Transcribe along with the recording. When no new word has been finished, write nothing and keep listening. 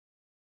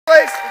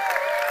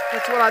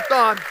That's what I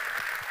thought.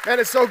 Man,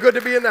 it's so good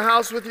to be in the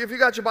house with you. If you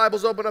got your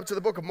Bibles, open up to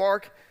the book of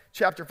Mark,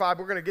 chapter 5.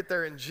 We're going to get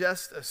there in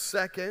just a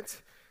second.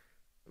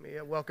 Let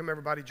me welcome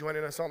everybody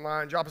joining us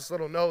online. Drop us a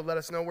little note. Let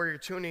us know where you're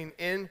tuning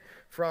in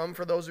from.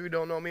 For those of you who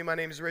don't know me, my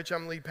name is Rich.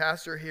 I'm lead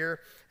pastor here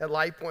at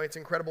Pointe. It's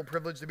an incredible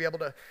privilege to be able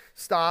to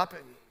stop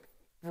and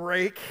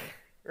break,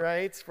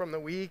 right, from the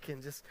week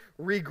and just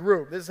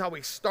regroup. This is how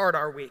we start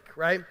our week,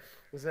 right?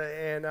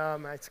 And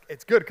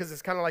it's good because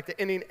it's kind of like the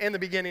ending and the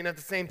beginning at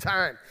the same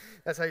time.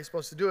 That's how you're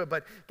supposed to do it.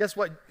 But guess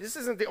what? This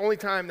isn't the only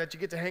time that you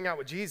get to hang out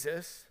with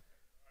Jesus.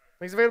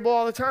 He's available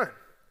all the time.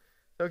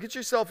 So get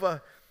yourself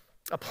a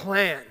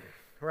plan,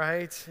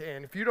 right?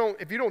 And if you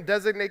don't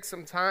designate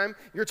some time,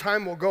 your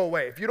time will go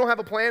away. If you don't have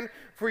a plan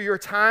for your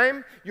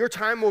time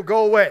will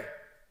go away,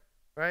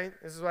 right?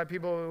 This is why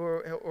people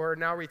who are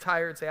now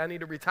retired say, I need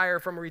to retire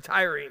from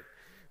retiring.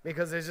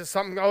 Because there's just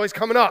something always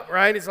coming up,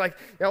 right? It's like,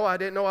 I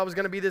didn't know I was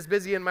going to be this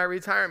busy in my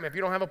retirement. If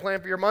you don't have a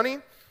plan for your money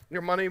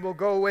will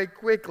go away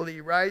quickly,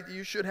 right?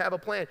 You should have a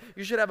plan.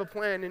 You should have a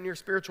plan in your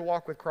spiritual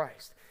walk with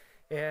Christ.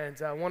 And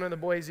one of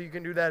the ways that you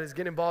can do that is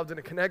get involved in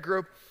a connect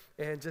group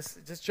and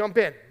just jump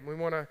in. We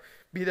want to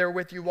be there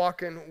with you,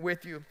 walking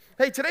with you.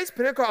 Hey, today's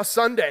Pentecost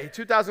Sunday,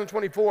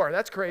 2024.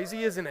 That's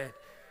crazy, isn't it?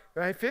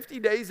 Right? 50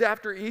 days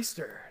after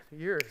Easter. The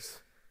year's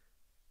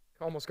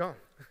almost gone.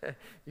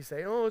 You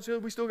say,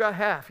 we still got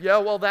half. Yeah,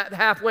 well, that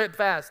half went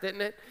fast,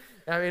 didn't it?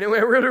 I mean, it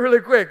went really, really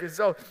quick. And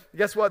so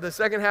guess what? The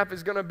second half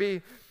is going to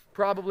be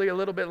probably a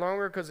little bit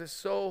longer because it's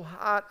so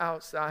hot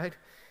outside,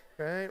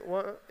 right?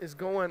 What is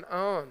going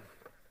on?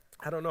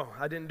 I don't know.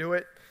 I didn't do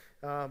it,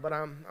 but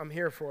I'm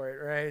here for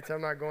it, right?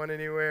 I'm not going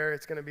anywhere.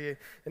 It's going to be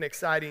an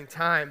exciting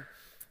time.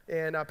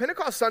 And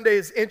Pentecost Sunday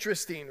is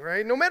interesting,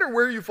 right? No matter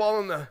where you fall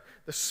on the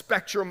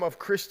spectrum of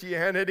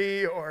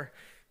Christianity or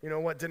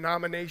what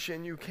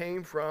denomination you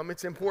came from,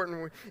 it's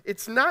important.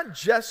 It's not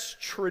just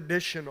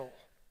traditional.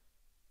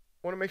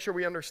 I want to make sure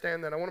we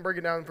understand that. I want to break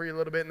it down for you a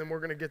little bit, and then we're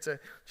going to get to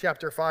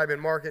chapter 5 in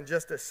Mark in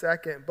just a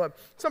second. But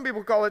some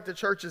people call it the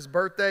church's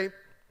birthday.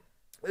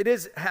 It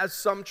has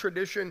some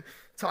tradition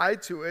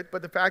tied to it,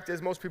 but the fact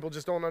is most people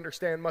just don't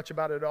understand much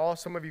about it at all.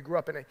 Some of you grew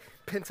up in a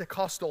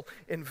Pentecostal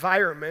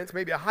environment,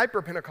 maybe a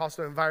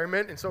hyper-Pentecostal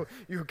environment, and so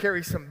you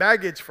carry some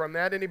baggage from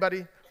that.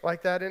 Anybody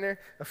like that in there?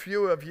 A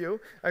few of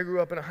you. I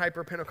grew up in a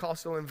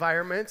hyper-Pentecostal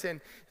environment,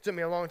 and it took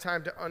me a long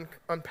time to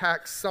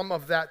unpack some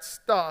of that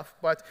stuff.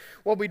 But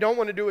what we don't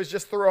want to do is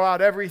just throw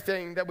out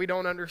everything that we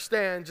don't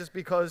understand just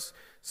because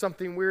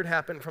something weird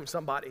happened from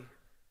somebody.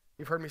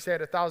 You've heard me say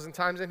it 1,000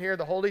 times in here.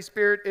 The Holy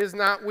Spirit is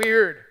not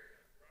weird.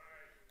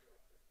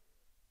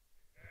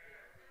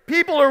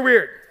 People are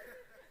weird.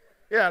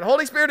 Yeah, the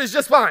Holy Spirit is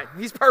just fine.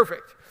 He's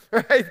perfect.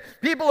 Right?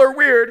 People are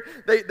weird.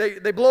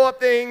 They blow up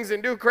things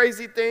and do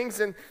crazy things,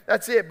 and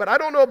that's it. But I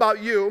don't know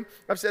about you.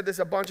 I've said this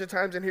a bunch of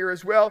times in here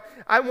as well.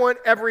 I want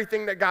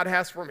everything that God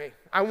has for me.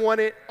 I want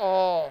it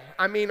all.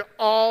 I mean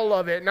all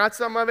of it. Not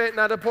some of it,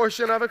 not a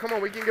portion of it. Come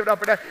on, we can give it up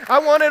for that. I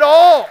want it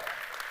all.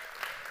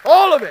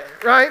 All of it,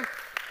 right?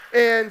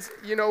 And,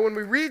 when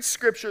we read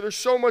Scripture, there's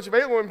so much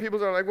available, and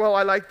people are like, well,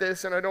 I like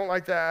this, and I don't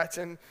like that.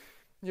 And,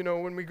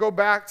 when we go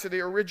back to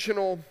the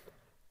original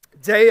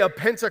day of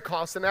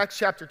Pentecost in Acts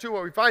chapter 2,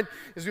 what we find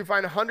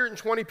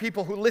 120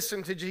 people who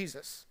listened to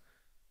Jesus.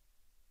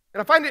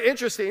 And I find it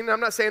interesting. I'm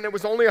not saying there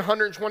was only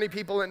 120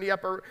 people in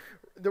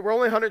there were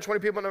only 120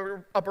 people in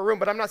the upper room,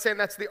 but I'm not saying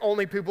that's the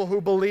only people who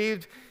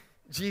believed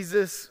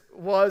Jesus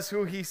was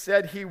who he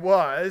said he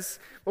was,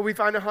 but we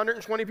find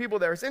 120 people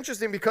there. It's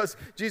interesting because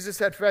Jesus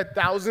had fed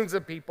thousands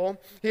of people.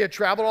 He had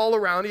traveled all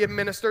around. He had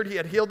ministered. He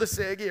had healed the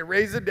sick. He had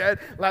raised the dead.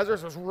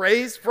 Lazarus was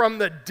raised from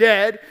the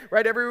dead,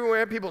 right?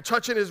 Everywhere, people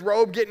touching his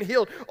robe, getting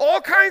healed.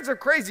 All kinds of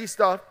crazy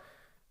stuff.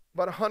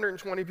 But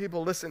 120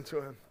 people listened to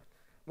him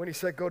when he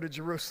said, go to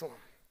Jerusalem.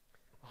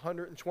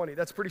 120.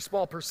 That's a pretty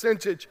small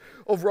percentage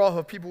overall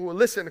of people who will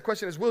listen. The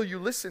question is, will you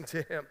listen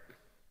to him?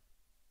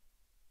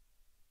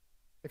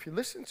 If you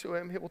listen to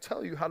him, he will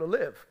tell you how to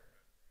live.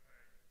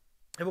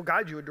 He will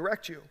guide you and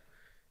direct you.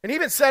 And he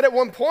even said at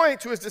one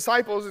point to his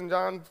disciples in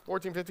John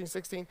 14, 15,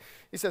 16,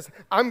 he says,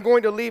 I'm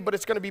going to leave, but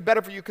it's going to be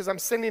better for you because I'm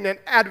sending an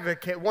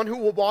advocate, one who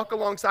will walk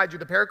alongside you,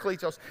 the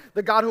Parakletos,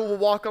 the God who will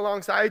walk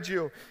alongside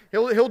you.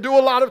 He'll do a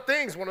lot of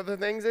things. One of the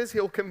things is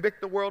he'll convict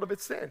the world of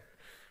its sin.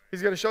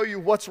 He's going to show you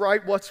what's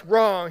right, what's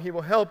wrong. He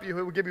will help you.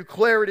 He will give you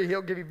clarity.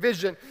 He'll give you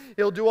vision.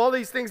 He'll do all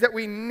these things that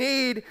we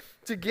need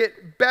to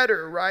get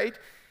better, right?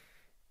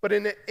 But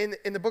in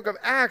the book of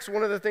Acts,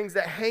 one of the things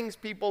that hangs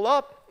people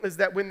up is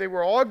that when they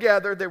were all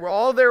gathered, they were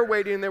all there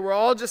waiting, they were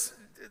all just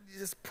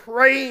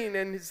praying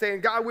and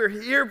saying, God, we're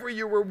here for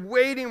you, we're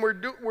waiting,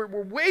 we're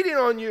waiting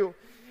on you.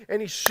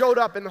 And he showed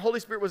up and the Holy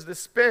Spirit was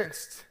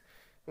dispensed.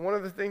 And one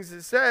of the things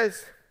it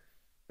says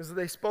is that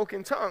they spoke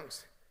in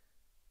tongues.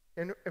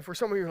 And for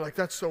some of you, you're like,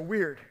 that's so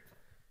weird.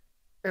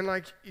 And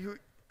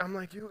I'm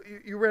like,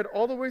 you read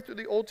all the way through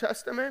the Old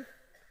Testament?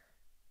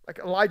 Like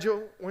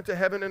Elijah went to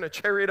heaven in a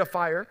chariot of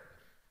fire.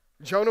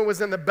 Jonah was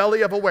in the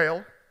belly of a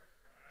whale.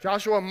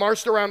 Joshua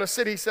marched around a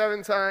city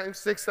 6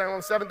 times. On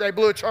the seventh day,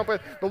 blew a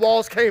trumpet. The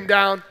walls came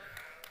down.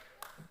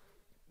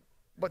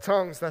 But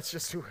tongues, that's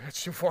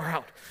too far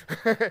out.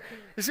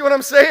 You see what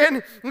I'm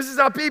saying? This is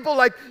how people,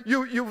 like,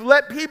 you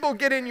let people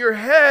get in your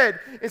head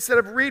instead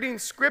of reading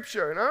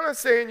Scripture. And I'm not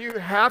saying you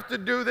have to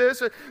do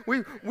this.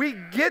 We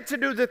get to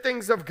do the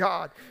things of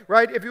God,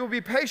 right? If you will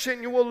be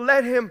patient, you will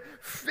let Him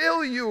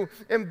fill you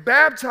and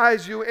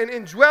baptize you and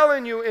indwell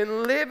in you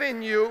and live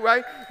in you,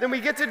 right? Then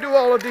we get to do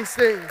all of these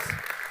things.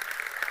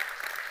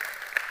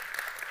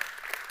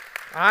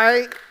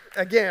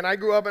 Again, I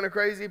grew up in a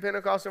crazy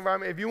Pentecostal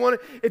environment. If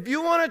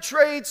you want to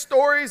trade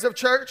stories of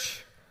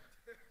church,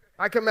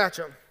 I can match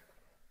them.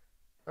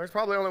 There's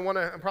probably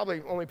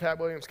only Pat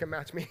Williams can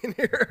match me in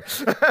here.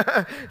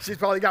 She's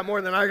probably got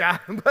more than I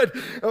got. But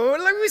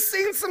we've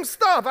seen some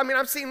stuff. I mean,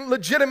 I've seen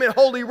legitimate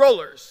holy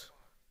rollers.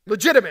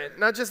 Legitimate,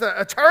 not just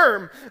a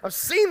term. I've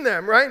seen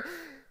them, right?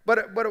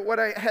 But what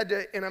I had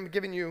to, and I'm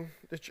giving you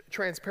the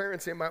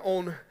transparency in my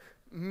own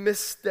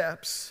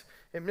missteps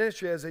in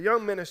ministry. As a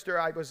young minister,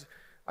 I was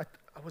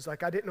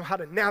like, I didn't know how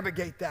to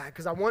navigate that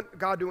because I want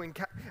God to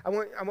I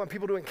want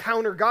people to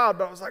encounter God,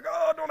 but I was like,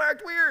 oh, don't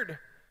act weird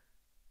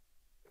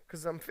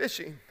because I'm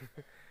fishing,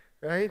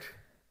 right?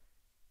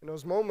 And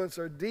those moments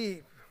are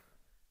deep,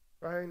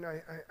 right? And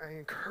I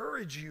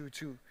encourage you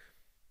to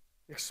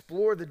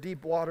explore the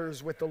deep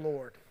waters with the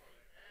Lord.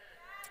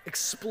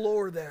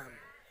 Explore them,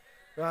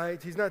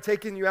 right? He's not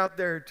taking you out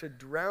there to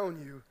drown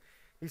you.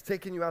 He's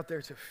taking you out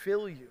there to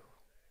fill you.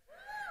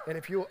 And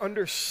if you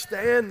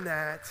understand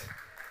that,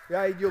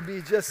 right, you'll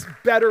be just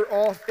better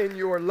off in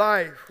your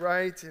life,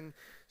 right? And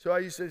so I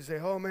used to say,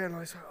 oh, man,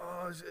 what's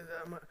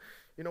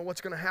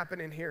going to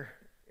happen in here?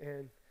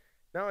 And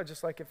now I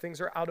just like, if things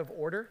are out of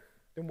order,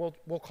 then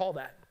we'll call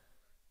that.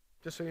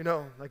 Just so you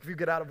know, like if you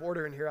get out of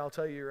order in here, I'll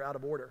tell you you're out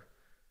of order.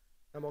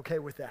 I'm okay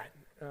with that.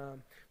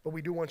 But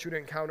we do want you to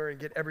encounter and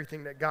get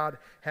everything that God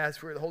has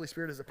for you. The Holy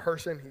Spirit is a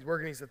person. He's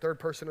working. He's the third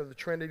person of the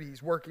Trinity.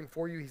 He's working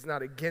for you. He's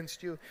not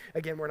against you.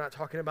 Again, we're not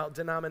talking about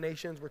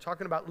denominations. We're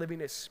talking about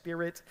living a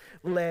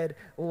Spirit-led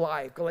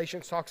life.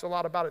 Galatians talks a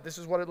lot about it. This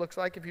is what it looks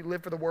like if you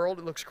live for the world.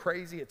 It looks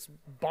crazy. It's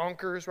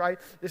bonkers, right?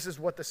 This is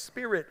what the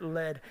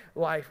Spirit-led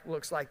life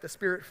looks like. The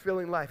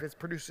Spirit-filling life. It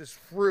produces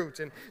fruit,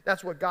 and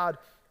that's what God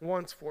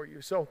wants for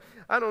you. So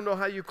I don't know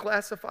how you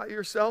classify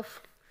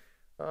yourself.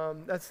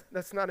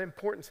 That's not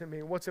important to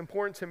me. What's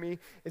important to me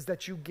is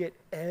that you get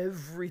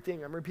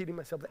everything. I'm repeating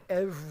myself.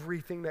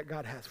 Everything that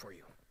God has for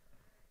you.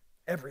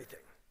 Everything.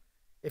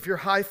 If you're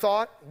high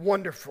thought,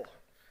 wonderful.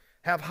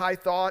 Have high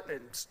thought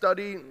and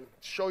study and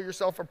show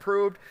yourself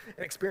approved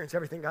and experience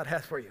everything God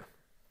has for you.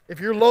 If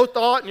you're low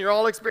thought and you're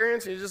all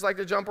experienced and you just like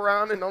to jump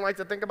around and don't like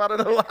to think about it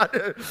a lot,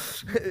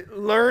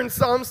 learn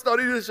some,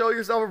 study to show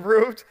yourself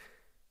approved,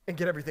 and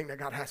get everything that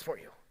God has for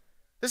you.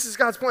 This is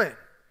God's plan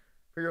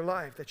for your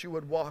life, that you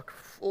would walk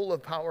full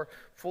of power,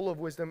 full of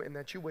wisdom, and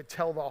that you would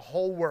tell the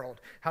whole world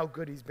how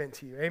good He's been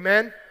to you.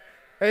 Amen?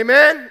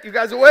 Amen? You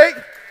guys awake?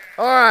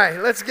 All right,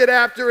 let's get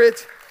after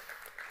it.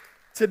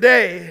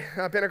 Today,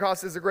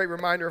 Pentecost is a great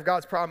reminder of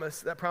God's promise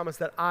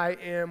that I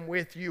am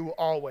with you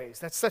always.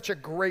 That's such a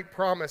great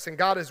promise, and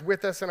God is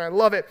with us, and I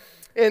love it.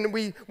 And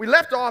we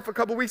left off a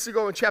couple weeks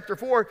ago in chapter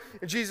 4,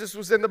 and Jesus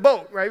was in the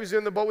boat, right? He was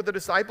in the boat with the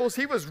disciples.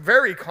 He was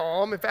very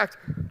calm. In fact,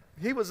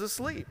 he was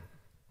asleep.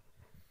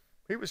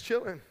 He was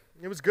chilling.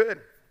 It was good.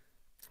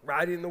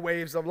 Riding the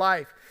waves of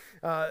life.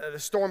 The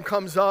storm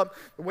comes up.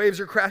 The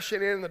waves are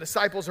crashing in. The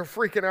disciples are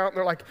freaking out. And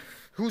they're like,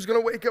 who's going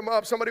to wake him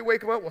up? Somebody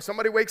wake him up. Well,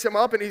 somebody wakes him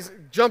up, and he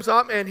jumps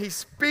up, and he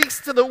speaks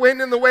to the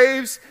wind and the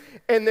waves,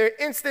 and they're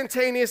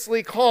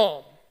instantaneously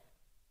calm.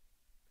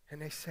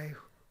 And they say,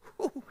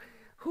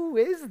 who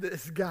is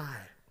this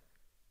guy?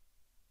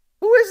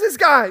 Who is this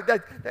guy?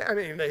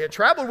 They had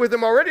traveled with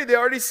him already. They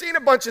already seen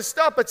a bunch of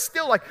stuff, but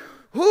still, like,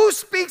 who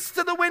speaks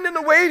to the wind and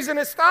the waves and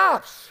it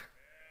stops?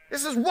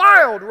 This is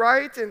wild,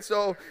 right? And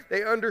so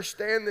they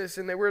understand this,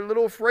 and they were a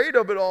little afraid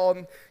of it all.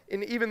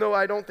 And even though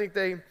I don't think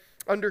they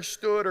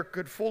understood or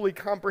could fully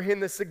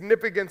comprehend the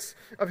significance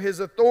of His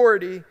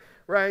authority,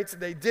 right,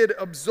 they did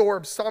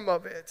absorb some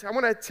of it. I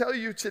want to tell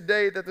you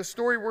today that the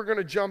story we're going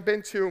to jump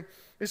into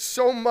is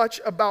so much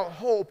about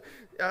hope.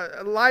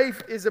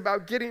 Life is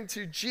about getting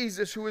to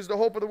Jesus, who is the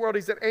hope of the world.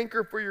 He's an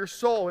anchor for your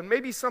soul. And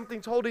maybe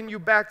something's holding you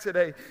back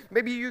today.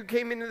 Maybe you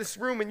came into this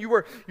room and you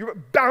were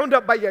bound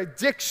up by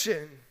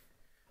addiction,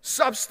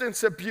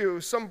 substance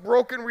abuse, some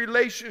broken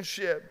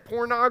relationship,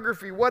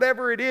 pornography,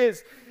 whatever it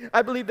is.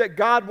 I believe that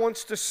God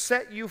wants to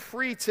set you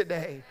free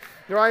today.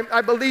 You know,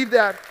 I believe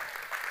that.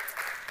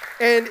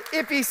 And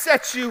if He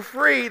sets you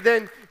free,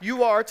 then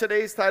you are,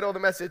 today's title of the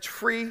message,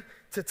 free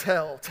to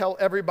tell. Tell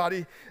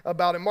everybody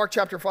about it. Mark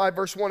chapter 5,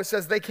 verse 1, it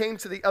says, they came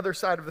to the other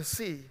side of the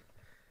sea,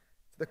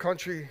 the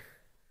country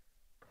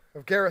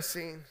of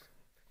Gerasene.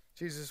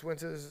 Jesus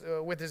went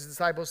with His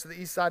disciples to the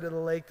east side of the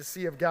lake, the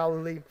Sea of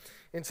Galilee,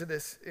 into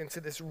this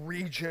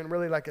region,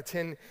 really like a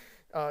 10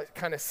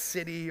 kind of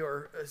city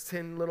or a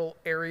 10 little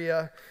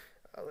area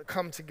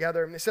come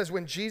together. And it says,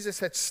 when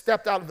Jesus had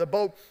stepped out of the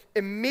boat,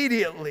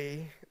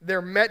 immediately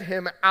there met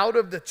Him out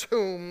of the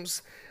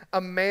tombs a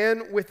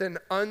man with an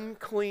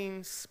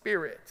unclean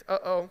spirit.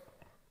 Uh-oh.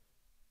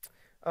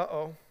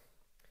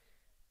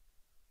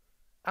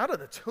 out of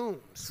the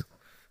tombs.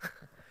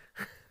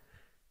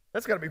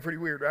 That's got to be pretty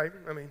weird, right?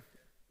 I mean,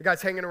 the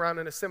guy's hanging around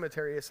in a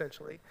cemetery,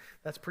 essentially.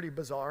 That's pretty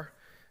bizarre.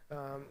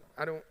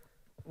 I don't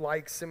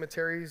like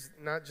cemeteries,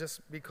 not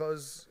just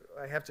because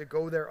I have to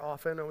go there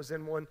often. I was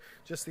in one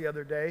just the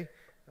other day.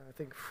 I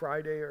think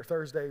Friday or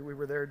Thursday we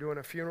were there doing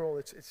a funeral.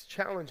 It's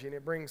challenging.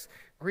 It brings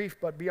grief,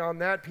 but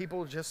beyond that,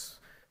 people just,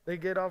 they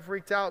get all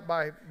freaked out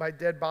by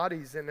dead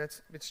bodies, and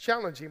it's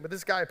challenging. But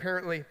this guy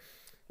apparently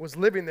was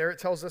living there. It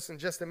tells us in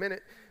just a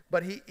minute.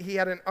 But he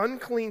had an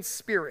unclean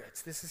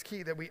spirit. This is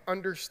key that we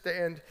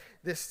understand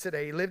this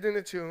today. He lived in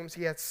the tombs.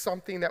 He had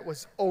something that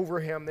was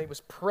over him. That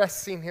was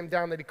pressing him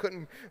down that he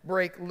couldn't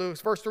break loose.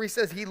 Verse 3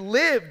 says he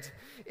lived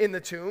in the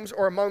tombs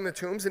or among the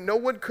tombs, and no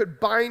one could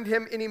bind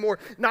him anymore,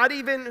 not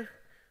even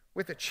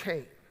with a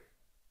chain.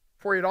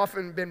 For he had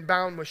often been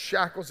bound with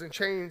shackles and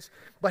chains,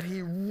 but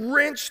he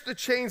wrenched the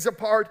chains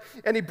apart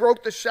and he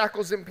broke the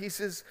shackles in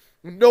pieces.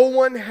 No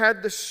one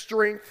had the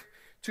strength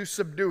to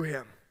subdue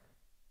him.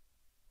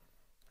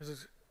 This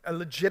is a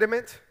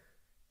legitimate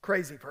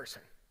crazy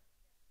person.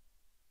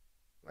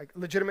 Like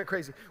legitimate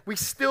crazy. We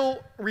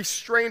still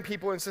restrain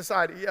people in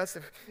society. Yes,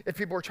 if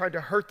people are trying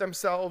to hurt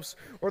themselves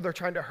or they're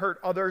trying to hurt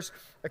others,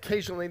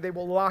 occasionally they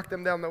will lock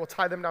them down. They will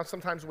tie them down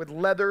sometimes with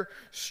leather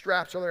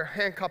straps, or they'll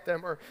handcuff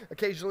them, or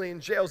occasionally in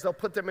jails they'll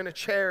put them in a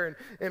chair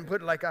and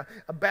put like a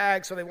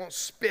bag so they won't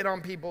spit on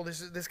people.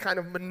 This is this kind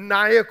of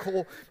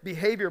maniacal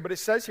behavior. But it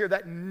says here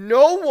that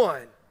no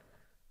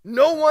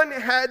one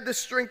had the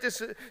strength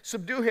to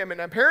subdue him.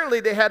 And apparently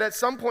they had at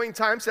some point in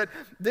time said,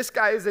 this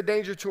guy is a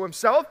danger to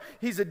himself.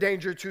 He's a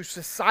danger to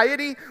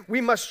society.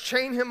 We must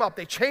chain him up.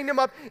 They chained him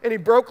up and he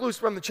broke loose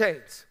from the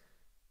chains.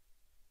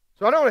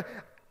 So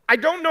I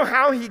don't know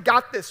how he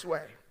got this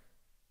way.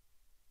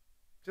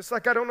 Just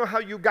like I don't know how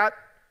you got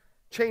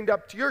chained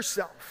up to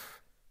yourself.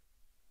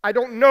 I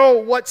don't know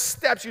what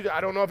steps you did. I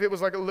don't know if it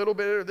was like a little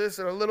bit of this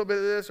and a little bit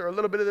of this or a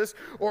little bit of this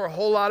or a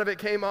whole lot of it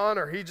came on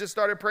or he just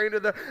started praying to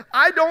the...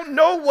 I don't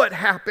know what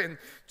happened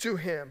to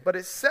him. But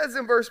it says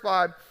in verse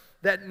 5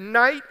 that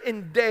night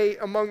and day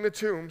among the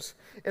tombs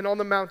and on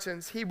the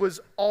mountains, he was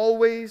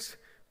always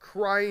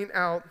crying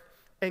out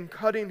and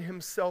cutting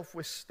himself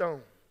with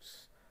stones.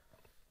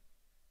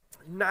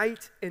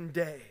 Night and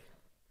day.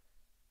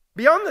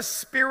 Beyond the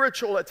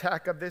spiritual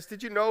attack of this,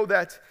 did you know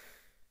that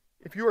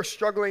if you are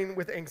struggling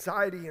with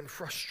anxiety and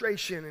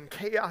frustration and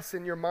chaos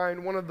in your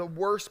mind, one of the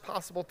worst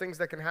possible things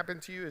that can happen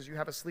to you is you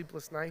have a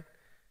sleepless night?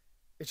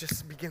 It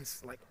just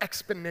begins like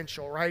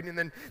exponential, right? And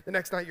then the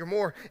next night you're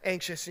more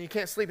anxious and you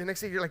can't sleep. The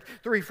next day you're like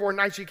 3-4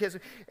 nights you can't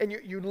sleep. And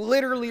you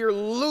literally are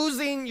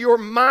losing your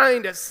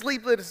mind at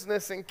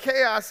sleeplessness and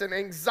chaos and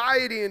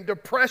anxiety and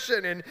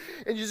depression. And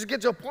you just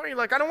get to a point where you're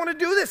like, I don't want to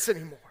do this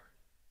anymore.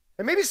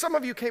 And maybe some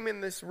of you came in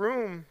this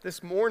room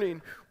this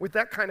morning with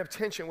that kind of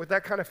tension, with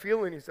that kind of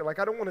feeling. You said, like,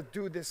 I don't want to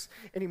do this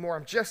anymore.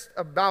 I'm just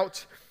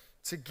about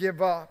to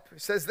give up.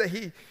 It says that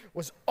he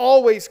was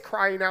always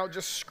crying out,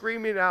 just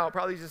screaming out,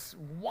 probably just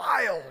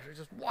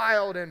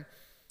wild and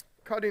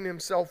cutting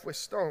himself with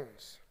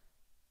stones.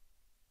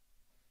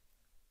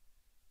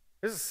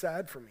 This is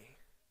sad for me.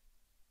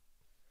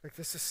 Like,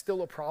 this is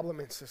still a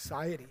problem in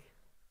society.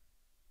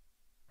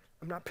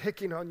 I'm not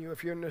picking on you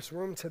if you're in this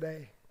room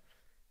today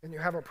and you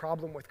have a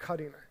problem with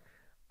cutting.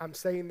 I'm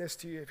saying this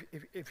to you,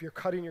 if you're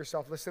cutting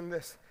yourself, listen to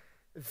this.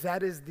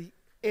 That is the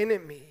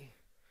enemy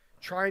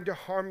trying to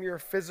harm your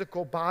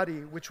physical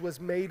body, which was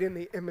made in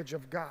the image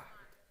of God.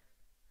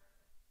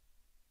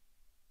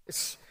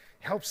 It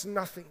helps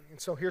nothing. And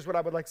so here's what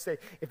I would like to say.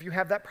 If you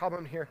have that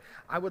problem here,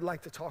 I would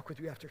like to talk with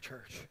you after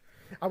church.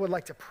 I would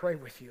like to pray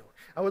with you.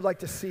 I would like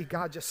to see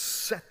God just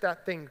set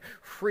that thing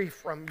free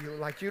from you.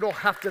 Like, you don't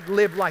have to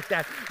live like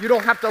that. You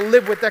don't have to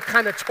live with that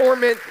kind of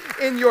torment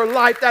in your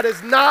life. That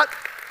is not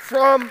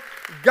from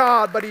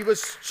God. But he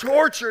was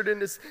tortured, and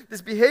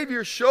this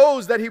behavior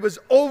shows that he was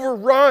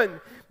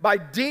overrun by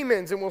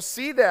demons, and we'll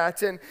see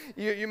that. And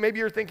maybe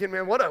you're thinking,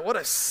 man, what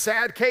a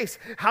sad case.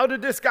 How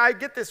did this guy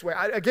get this way?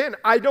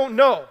 I don't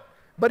know,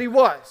 but he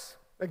was.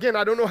 Again,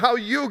 I don't know how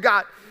you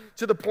got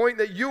to the point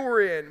that you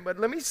were in. But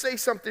let me say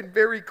something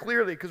very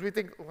clearly, because we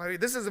think, well,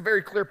 this is a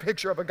very clear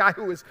picture of a guy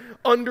who is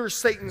under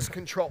Satan's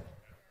control.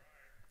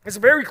 It's a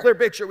very clear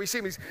picture. We see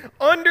him. He's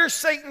under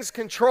Satan's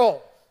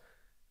control.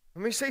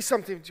 Let me say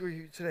something to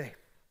you today.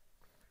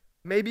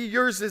 Maybe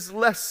yours is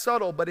less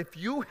subtle, but if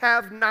you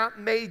have not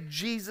made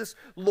Jesus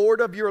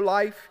Lord of your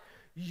life,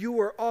 you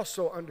are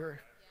also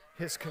under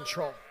his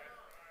control.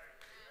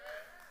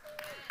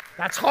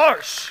 That's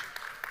harsh.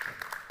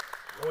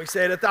 We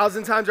say it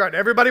 1,000 times, right?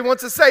 Everybody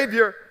wants a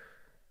Savior.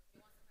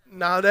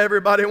 Not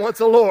everybody wants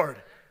a Lord,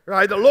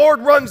 right? The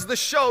Lord runs the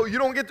show. You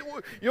don't get,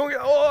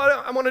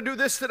 I want to do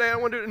this today. I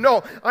want to do,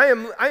 no, I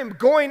am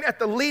going at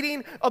the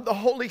leading of the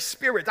Holy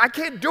Spirit. I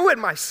can't do it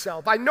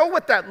myself. I know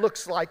what that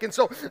looks like. And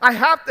so I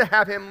have to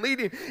have him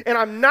leading. And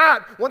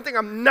one thing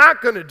I'm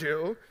not going to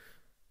do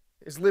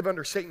is live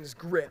under Satan's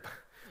grip.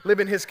 live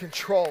in his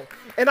control.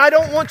 And I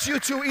don't want you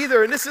to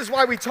either. And this is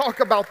why we talk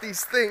about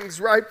these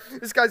things, right?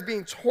 This guy's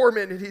being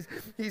tormented.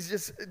 He's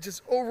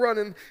just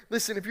overrunning.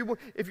 Listen,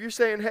 if you're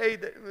saying, hey,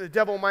 the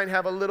devil might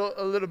have a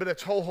little bit of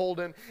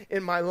toehold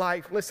in my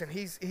life, listen,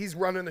 he's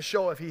running the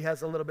show if he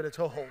has a little bit of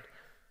toehold,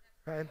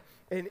 right?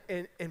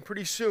 And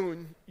pretty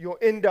soon you'll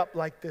end up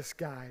like this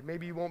guy.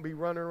 Maybe you won't be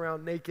running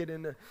around naked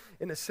in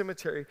a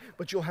cemetery,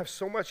 but you'll have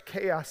so much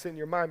chaos in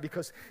your mind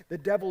because the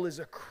devil is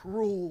a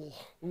cruel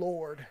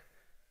Lord.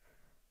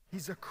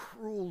 He's a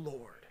cruel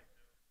Lord.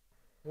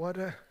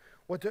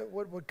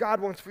 What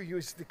God wants for you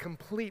is the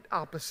complete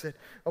opposite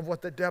of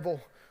what the devil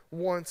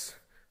wants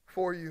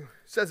for you. It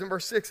says in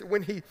verse 6,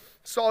 when he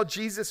saw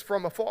Jesus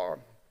from afar,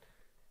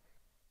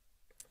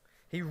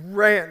 he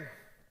ran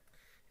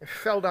and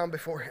fell down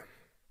before him.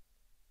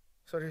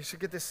 So you should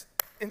get this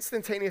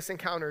instantaneous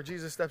encounter.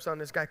 Jesus steps on,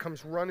 this guy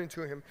comes running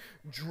to him,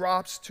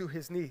 drops to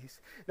his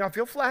knees. Now, if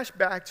you'll flash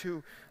back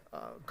to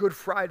Good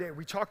Friday,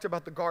 we talked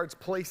about the guards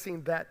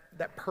placing that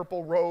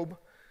purple robe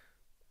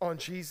on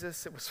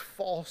Jesus. It was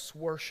false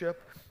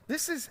worship.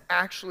 This is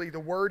actually the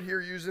word here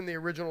used in the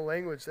original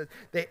language, that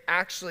they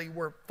actually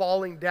were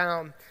falling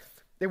down.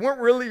 They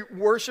weren't really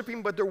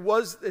worshiping, but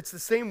it's the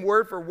same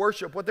word for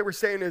worship. What they were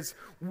saying is,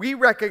 we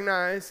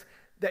recognize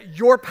that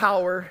your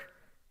power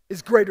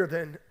is greater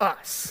than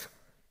us.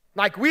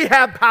 Like, we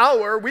have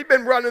power. We've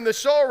been running the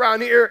show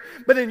around here,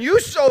 but then you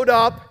showed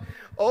up.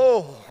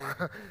 Oh,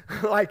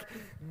 like,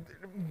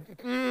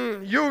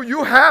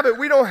 you have it.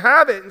 We don't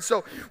have it. And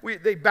so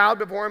they bowed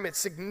before him. It's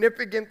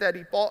significant that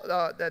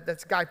that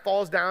this guy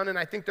falls down, and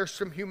I think there's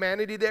some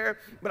humanity there,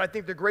 but I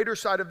think the greater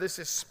side of this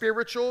is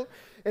spiritual.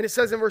 And it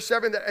says in verse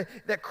 7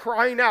 that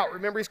crying out,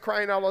 remember he's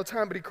crying out all the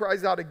time, but he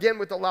cries out again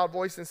with a loud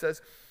voice and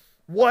says,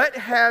 "What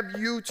have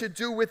you to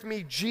do with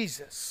me,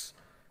 Jesus?"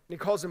 And he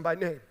calls him by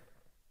name.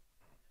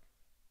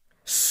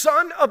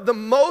 Son of the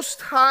Most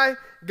High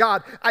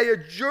God, I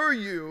adjure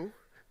you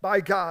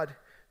by God,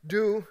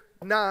 do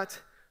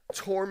not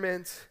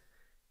torment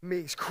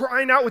me. He's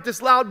crying out with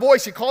this loud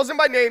voice. He calls him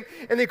by name,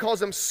 and he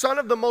calls him Son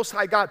of the Most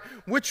High God,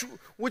 which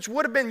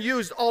would have been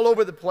used all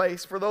over the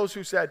place for those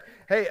who said,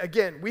 hey,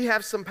 again, we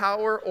have some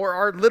power, or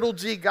our little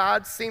g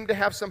gods seem to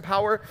have some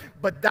power,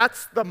 but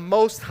that's the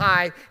Most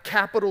High,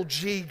 capital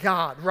G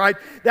God, right?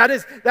 That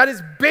is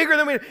bigger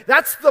than we.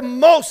 That's the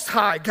Most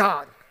High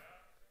God.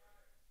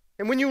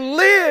 And when you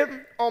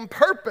live on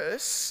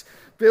purpose,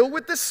 filled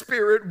with the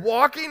Spirit,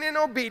 walking in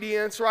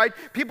obedience, right?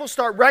 People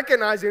start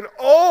recognizing,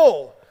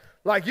 oh,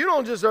 like you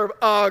don't just serve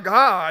a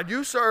God,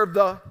 you serve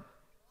the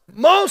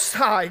Most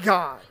High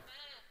God.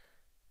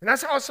 And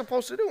that's how it's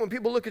supposed to do. When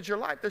people look at your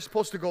life, they're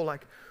supposed to go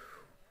like,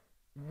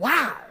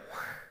 wow,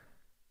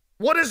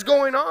 what is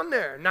going on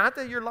there? Not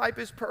that your life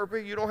is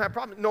perfect, you don't have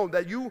problems. No,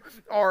 that you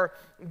are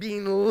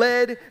being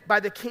led by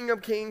the King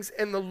of Kings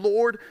and the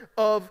Lord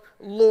of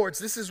Lords.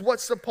 This is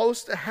what's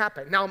supposed to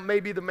happen. Now,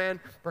 maybe the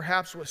man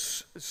perhaps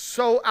was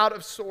so out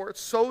of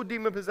sorts, so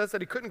demon-possessed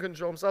that he couldn't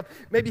control himself.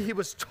 Maybe he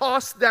was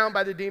tossed down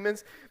by the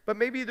demons, but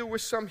maybe there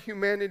was some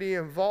humanity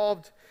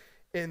involved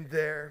in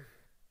there.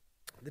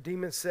 The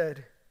demon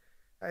said,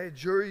 I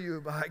adjure you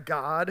by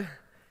God,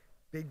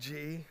 big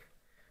G,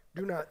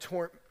 do not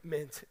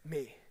torment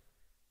me.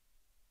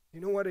 You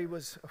know what he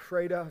was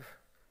afraid of?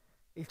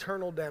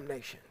 Eternal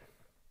damnation.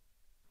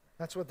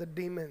 That's what the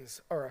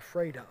demons are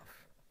afraid of.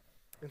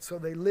 And so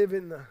they live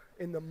in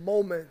the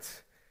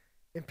moment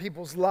in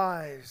people's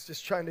lives,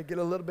 just trying to get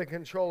a little bit of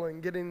control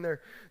and getting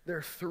their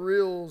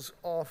thrills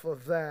off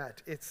of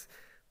that. It's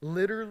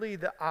literally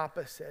the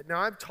opposite. Now,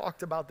 I've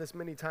talked about this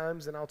many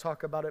times, and I'll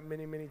talk about it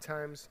many, many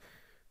times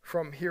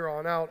from here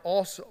on out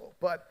also.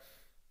 But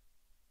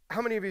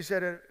how many of you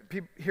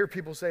hear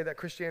people say that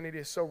Christianity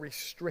is so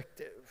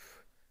restrictive?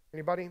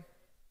 Anybody?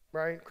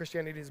 Right?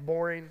 Christianity is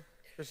boring.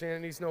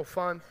 Christianity is no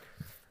fun.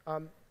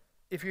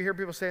 If you hear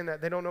people saying that,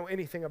 they don't know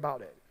anything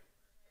about it.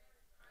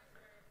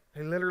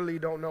 They literally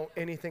don't know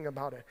anything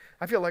about it.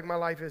 I feel like my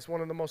life is one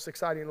of the most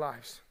exciting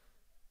lives.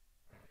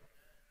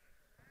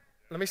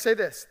 Let me say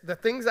this. The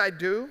things I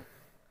do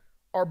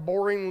are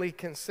boringly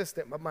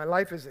consistent, but my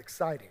life is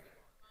exciting.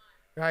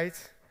 Right?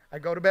 I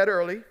go to bed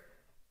early.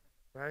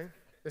 Right?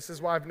 This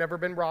is why I've never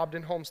been robbed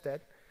in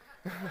Homestead.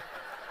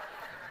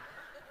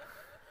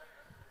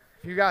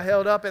 If you got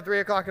held up at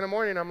 3 o'clock in the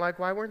morning, I'm like,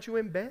 why weren't you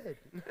in bed?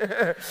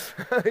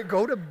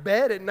 Go to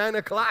bed at 9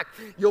 o'clock.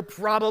 You'll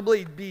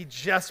probably be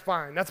just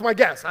fine. That's my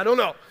guess. I don't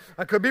know.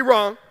 I could be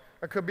wrong.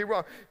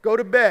 Go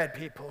to bed,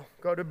 people.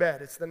 Go to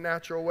bed. It's the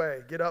natural way.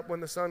 Get up when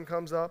the sun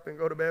comes up and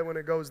go to bed when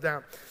it goes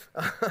down.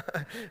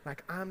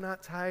 Like, I'm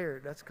not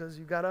tired. That's because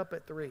you got up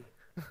at 3.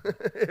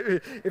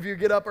 If you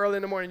get up early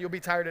in the morning, you'll be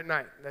tired at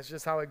night. That's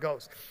just how it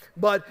goes.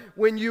 But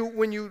when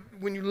you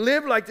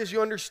live like this,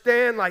 you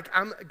understand, like,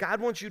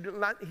 God wants you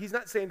to he's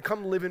not saying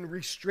come live in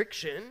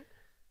restriction.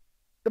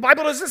 The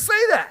Bible doesn't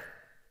say that.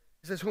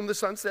 It says whom the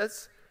Son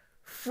sets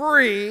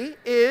free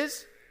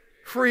is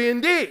free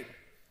indeed.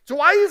 So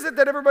why is it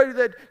that everybody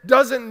that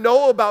doesn't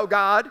know about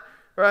God,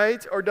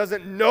 right, or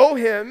doesn't know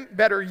him,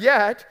 better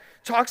yet,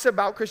 talks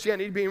about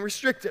Christianity being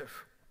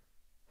restrictive?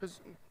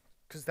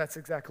 Because that's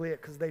exactly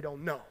it, because they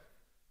don't know.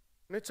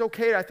 And it's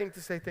okay, I think, to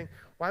say things.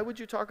 Why would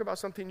you talk about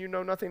something you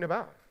know nothing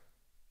about?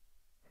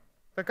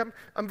 Like,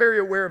 I'm very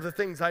aware of the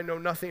things I know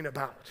nothing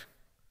about,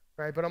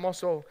 right? But I'm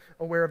also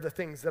aware of the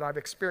things that I've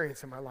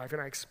experienced in my life,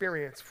 and I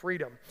experience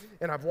freedom,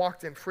 and I've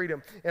walked in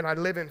freedom, and I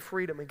live in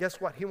freedom. And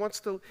guess what? He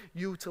wants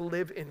you to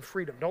live in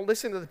freedom. Don't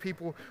listen to the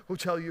people who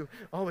tell you,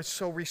 oh, it's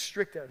so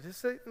restrictive.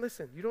 Just say,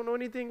 listen, you don't know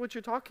anything what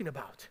you're talking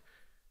about.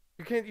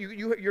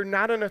 You're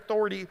not an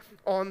authority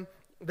on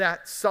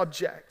that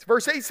subject.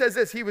 Verse 8 says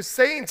this, he was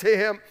saying to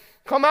him,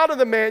 come out of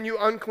the man, you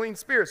unclean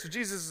spirit. So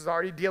Jesus is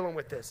already dealing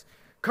with this.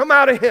 Come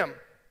out of him.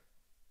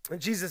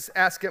 And Jesus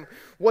asked him,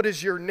 what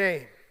is your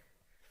name?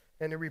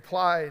 And he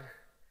replied,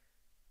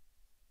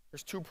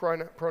 there's two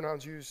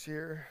pronouns used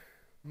here.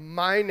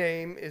 My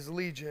name is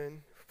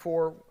Legion,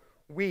 for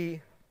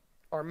we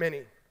are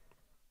many.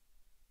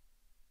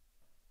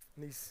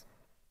 And these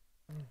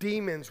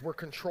demons were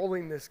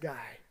controlling this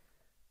guy.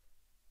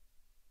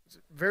 It's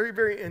very,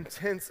 very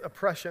intense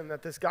oppression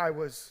that this guy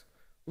was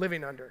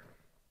living under.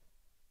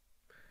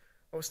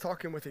 I was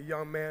talking with a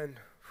young man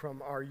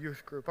from our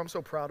youth group. I'm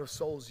so proud of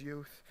Soul's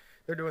Youth.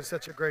 They're doing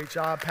such a great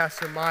job.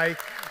 Pastor Mike,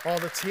 all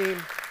the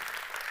team.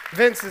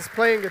 Vince is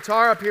playing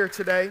guitar up here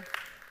today.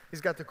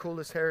 He's got the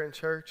coolest hair in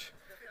church.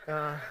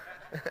 But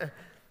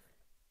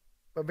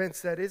Vince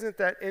said, isn't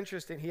that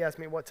interesting? He asked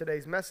me what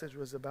today's message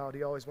was about.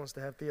 He always wants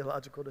to have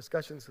theological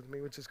discussions with me,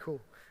 which is cool.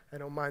 I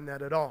don't mind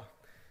that at all.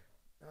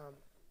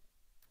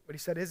 But he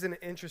said, isn't it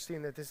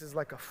interesting that this is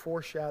like a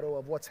foreshadow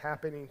of what's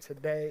happening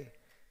today,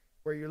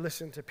 where you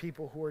listen to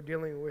people who are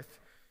dealing with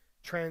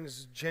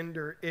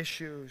transgender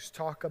issues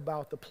talk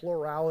about the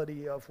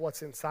plurality of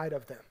what's inside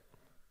of them.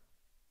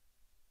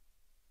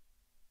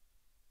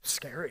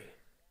 Scary,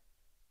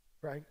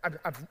 right?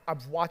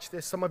 I've watched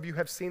this. Some of you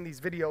have seen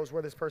these videos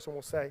where this person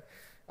will say,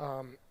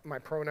 my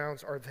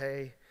pronouns are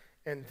they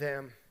and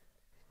them,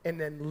 and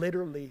then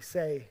literally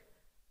say,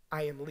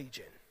 I am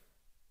Legion.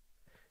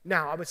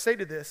 Now, I would say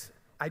to this,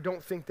 I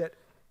don't think that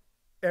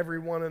every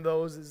one of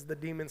those is the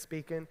demon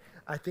speaking.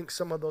 I think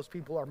some of those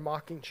people are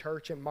mocking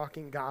church and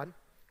mocking God.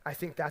 I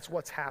think that's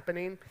what's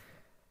happening.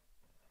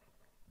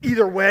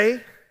 Either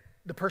way,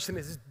 the person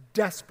is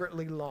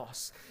desperately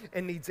lost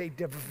and needs a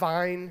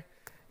divine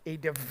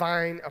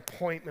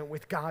appointment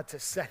with God to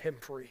set him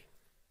free.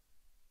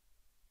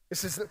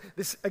 This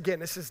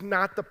is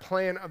not the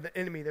plan of the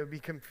enemy. That would be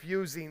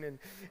confusing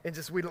and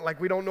just we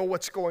don't know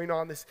what's going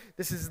on. This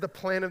is the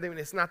plan of the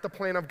enemy. It's not the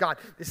plan of God.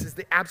 This is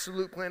the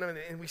absolute plan of the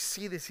enemy. And we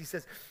see this. He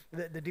says,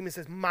 the demon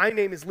says, my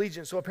name is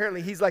Legion. So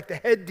apparently he's like the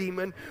head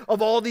demon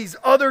of all these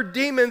other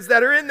demons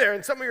that are in there.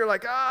 And some of you are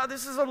like,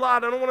 this is a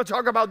lot. I don't want to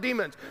talk about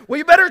demons. Well,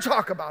 you better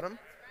talk about them.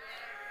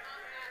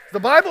 The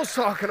Bible's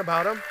talking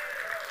about them.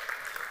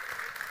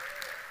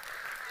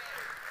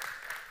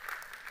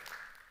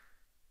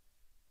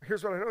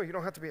 Here's what I know. You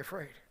don't have to be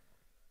afraid.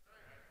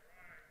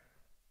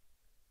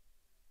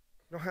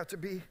 You don't have to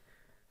be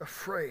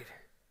afraid.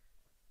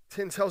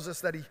 10 tells us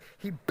that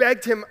he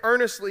begged him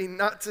earnestly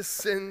not to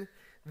send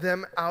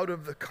them out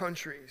of the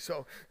country.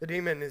 So the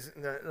demon is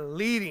the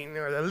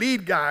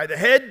lead guy, the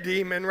head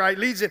demon, right?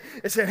 Leads in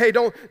and said, hey,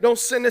 don't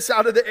send us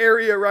out of the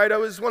area, right? I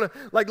just want to,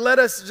 let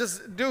us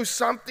just do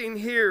something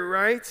here,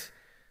 right?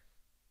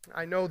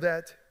 I know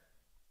that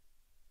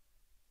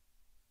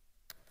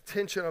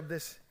tension of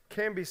this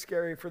can be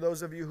scary for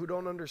those of you who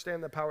don't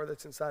understand the power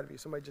that's inside of you.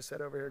 Somebody just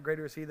said over here,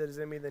 greater is he that is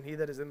in me than he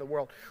that is in the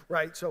world,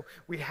 right? So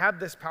we have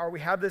this power, we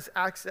have this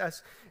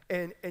access,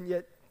 and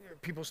yet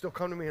people still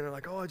come to me and they're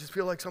like, oh, I just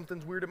feel like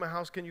something's weird in my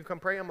house. Can you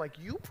come pray? I'm like,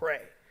 you pray.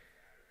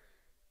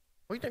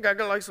 What, you think I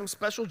got like some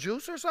special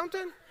juice or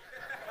something?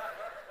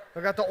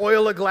 I got the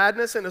oil of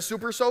gladness and a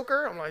super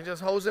soaker. I'm like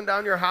just hosing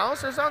down your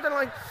house or something.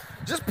 Like,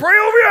 just pray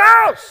over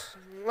your house.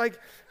 Like,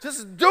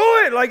 just do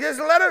it. Like, just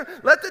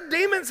let the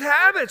demons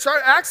have it.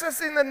 Start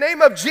accessing the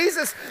name of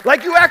Jesus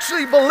like you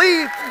actually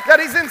believe that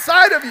he's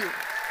inside of you.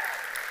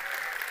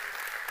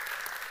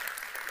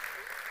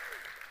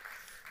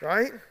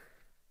 Right?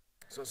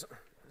 So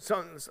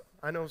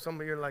I know some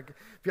of you like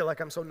feel like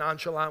I'm so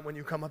nonchalant when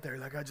you come up there.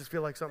 Like, I just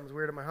feel like something's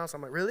weird in my house.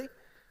 I'm like, really?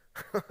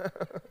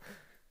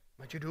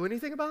 Might you do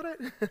anything about it?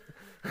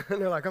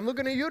 And they're like, I'm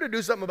looking at you to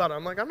do something about it.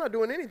 I'm like, I'm not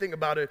doing anything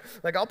about it.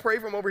 Like, I'll pray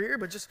from over here,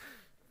 but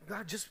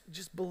God,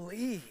 just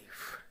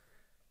believe.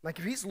 Like,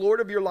 if he's Lord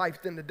of your life,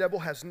 then the devil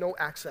has no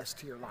access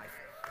to your life.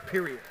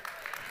 Period.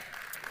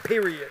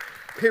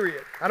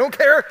 I don't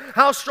care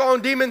how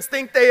strong demons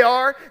think they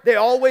are. They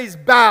always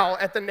bow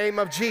at the name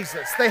of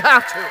Jesus. They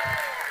have to.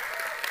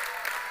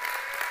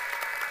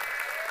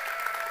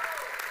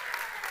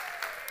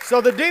 So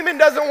the demon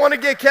doesn't want to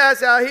get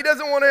cast out. He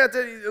doesn't want to have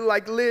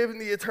to live in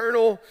the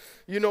eternal,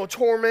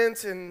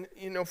 torment and,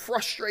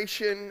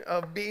 frustration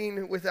of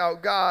being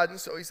without God. And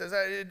so he says,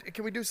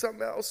 can we do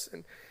something else?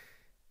 And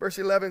verse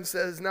 11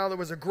 says, now there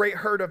was a great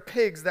herd of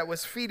pigs that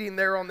was feeding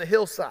there on the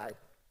hillside.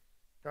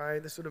 All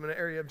right, this would have been an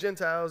area of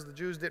Gentiles. The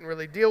Jews didn't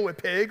really deal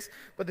with pigs,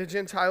 but the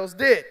Gentiles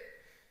did.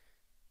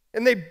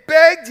 And they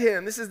begged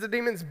him. This is the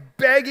demons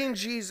begging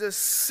Jesus,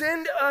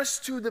 send us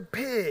to the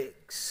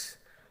pigs.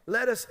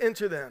 Let us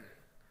enter them.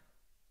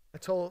 I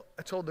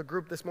told the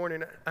group this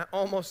morning, I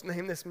almost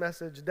named this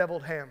message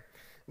Deviled Ham,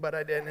 but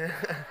I didn't.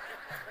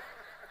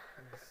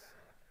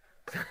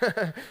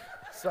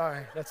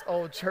 Sorry, that's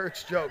old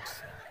church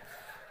jokes.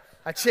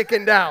 I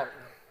chickened out.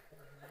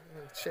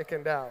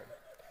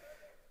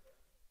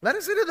 Let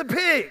us into the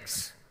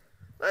pigs.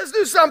 Let's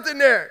do something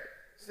there.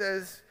 It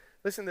says,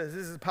 listen to this.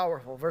 This is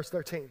powerful. Verse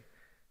 13.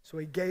 So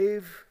he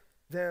gave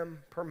them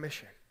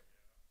permission.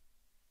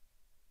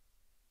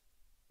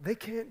 They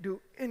can't do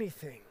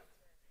anything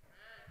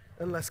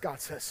unless God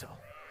says so.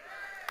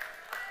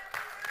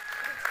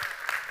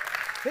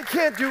 They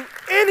can't do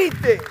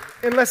anything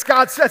unless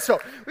God says so.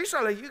 We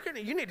start like,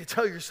 you need to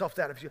tell yourself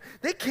that.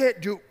 They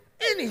can't do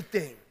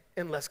anything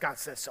unless God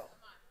says so.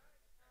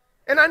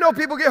 And I know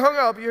people get hung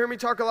up. You hear me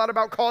talk a lot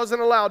about cause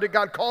and allow. Did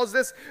God cause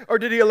this or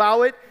did he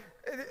allow it?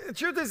 The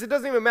truth is, it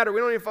doesn't even matter.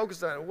 We don't even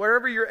focus on it.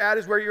 Wherever you're at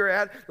is where you're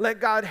at. Let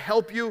God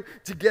help you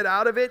to get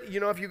out of it. You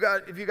know, if you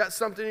got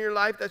something in your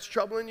life that's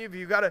troubling you, if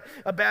you got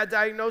a bad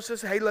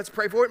diagnosis, hey, let's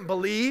pray for it and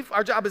believe.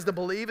 Our job is to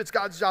believe. It's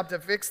God's job to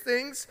fix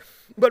things.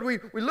 But we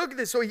look at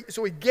this.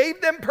 So he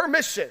gave them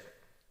permission.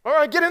 All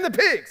right, get in the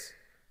pigs.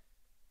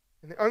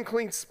 And the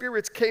unclean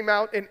spirits came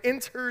out and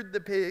entered the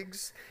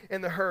pigs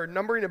and the herd,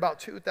 numbering about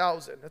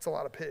 2,000. That's a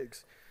lot of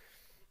pigs.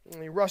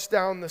 And he rushed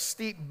down the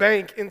steep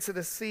bank into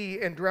the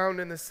sea and drowned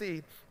in the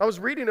sea. I was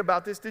reading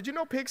about this. Did you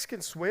know pigs can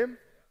swim?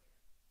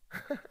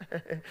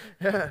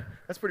 Yeah,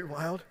 that's pretty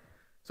wild.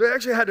 So they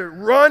actually had to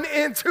run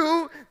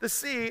into the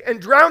sea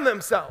and drown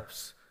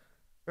themselves.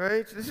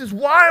 Right? This is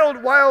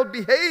wild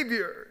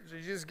behavior. So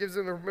he just gives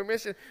them the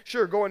permission.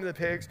 Sure, go into the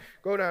pigs.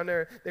 Go down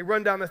there. They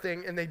run down the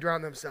thing and they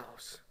drown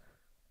themselves.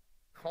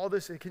 All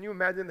this, can you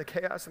imagine the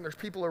chaos? And there's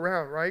people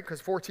around, right?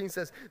 Because 14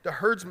 says the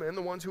herdsmen,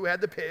 the ones who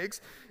had the pigs,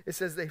 it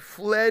says they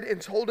fled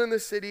and told in the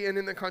city and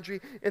in the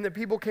country, and the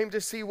people came to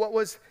see what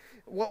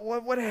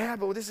had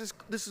happened.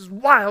 This is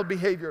wild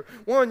behavior.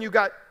 One, you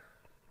got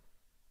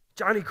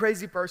Johnny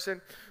crazy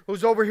person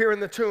who's over here in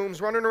the tombs,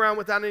 running around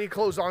without any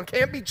clothes on,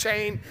 can't be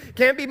chained,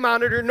 can't be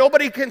monitored,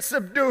 nobody can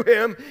subdue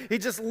him. He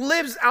just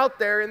lives out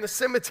there in the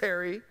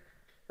cemetery,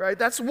 right?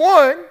 That's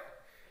one.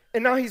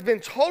 And now he's been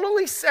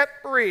totally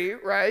set free,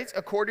 right,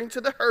 according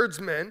to the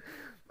herdsmen.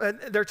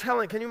 They're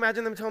telling, can you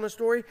imagine them telling a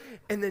story?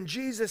 And then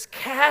Jesus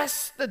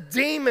casts the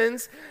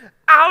demons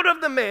out of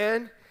the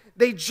man.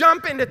 They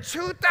jump into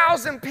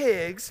 2,000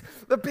 pigs.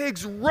 The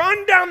pigs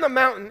run down the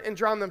mountain and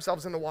drown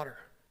themselves in the water.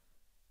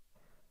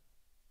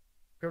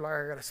 You're like,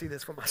 I got to see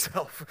this for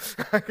myself.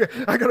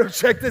 I got to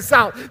check this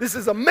out. This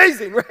is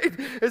amazing, right?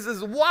 This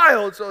is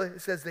wild. So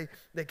it says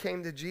they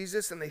came to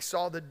Jesus and they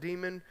saw the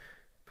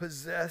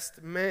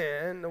demon-possessed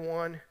man, the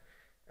one,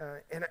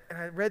 and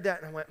I read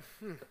that and I went,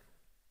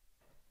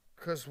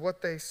 because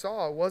what they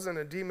saw wasn't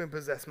a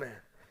demon-possessed man.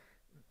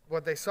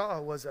 What they saw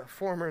was a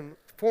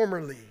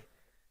formerly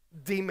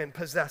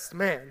demon-possessed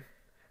man,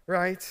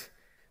 right?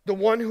 The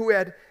one who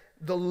had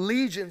the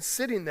legion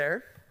sitting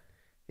there.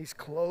 He's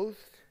clothed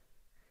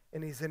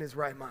and he's in his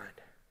right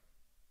mind.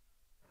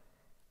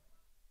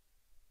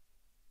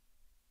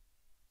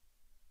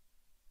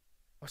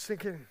 I was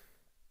thinking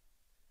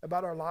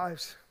about our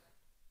lives.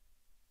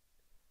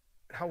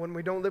 How when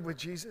we don't live with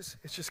Jesus,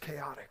 it's just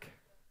chaotic.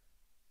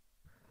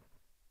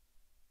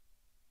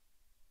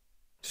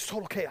 Just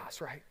total chaos,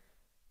 right?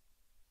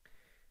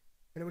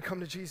 And then we come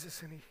to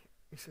Jesus and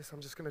he says, I'm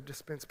just going to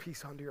dispense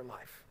peace onto your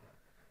life.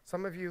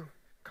 Some of you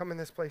come in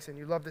this place and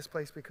you love this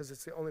place because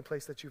it's the only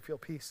place that you feel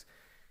peace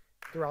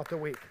throughout the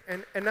week.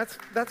 And that's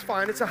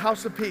fine. It's a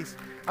house of peace.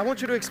 I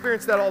want you to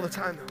experience that all the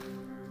time, though.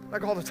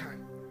 Like all the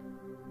time.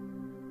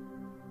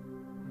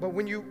 But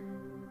when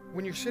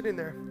you're sitting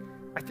there,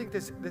 I think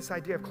this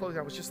idea of clothing,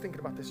 I was just thinking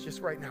about this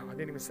just right now. I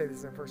didn't even say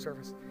this in the first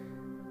service.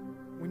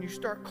 When you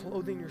start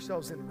clothing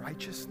yourselves in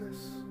righteousness,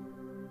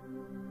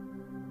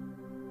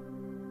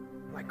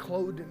 like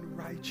clothed in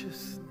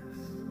righteousness,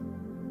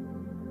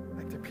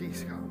 like the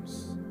peace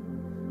comes.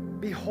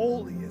 Be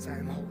holy as I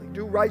am holy.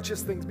 Do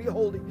righteous things. Be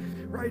holy.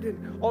 Right?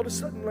 And all of a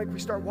sudden, like we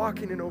start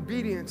walking in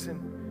obedience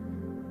and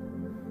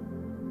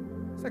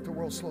it's like the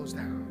world slows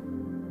down.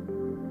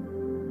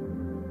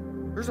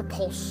 There's a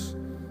pulse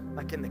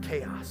like in the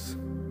chaos.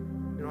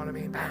 You know what I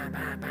mean? Bam,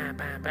 bam, bam,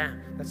 bam,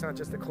 bam. That's not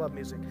just the club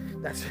music.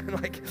 That's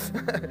like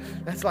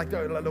that's like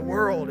the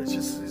world. It's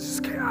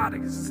just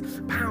chaotic. It's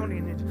just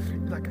pounding.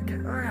 It's like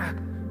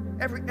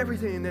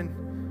everything. And then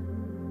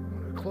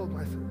I want to clothe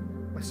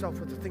myself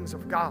with the things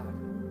of God.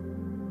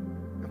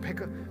 And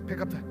pick up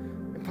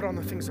and put on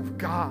the things of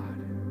God,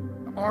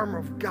 the armor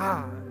of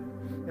God.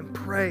 And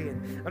pray,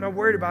 and I'm not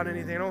worried about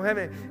anything.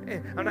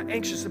 I'm not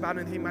anxious about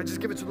anything. I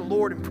just give it to the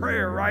Lord in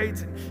prayer, right?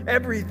 And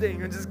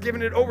everything, and just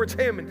giving it over to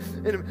Him,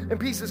 and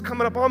peace is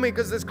coming up on me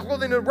because there's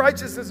clothing of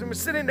righteousness, and we're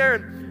sitting there,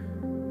 and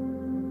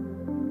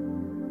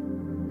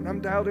when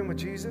I'm dialed in with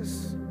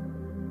Jesus,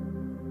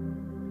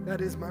 that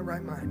is my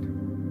right mind.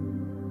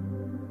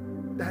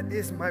 That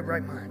is my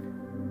right mind.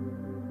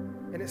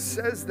 And it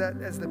says that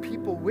as the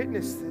people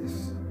witnessed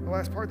this, the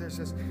last part there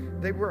says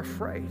they were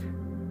afraid.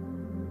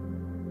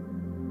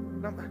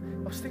 I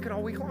was thinking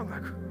all week long,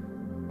 like,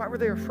 why were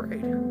they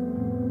afraid?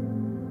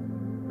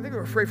 I think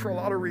they're afraid for a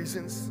lot of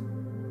reasons.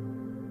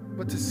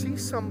 But to see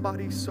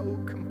somebody so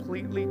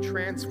completely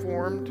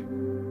transformed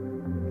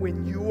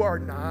when you are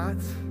not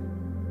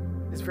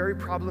is very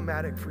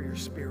problematic for your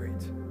spirit.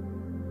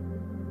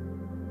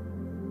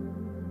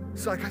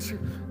 It's like, I see,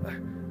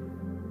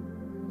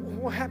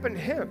 what happened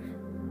to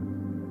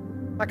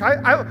him? Like,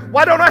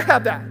 why don't I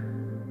have that?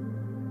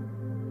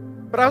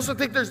 But I also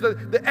think there's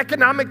the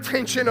economic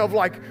tension of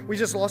like, we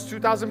just lost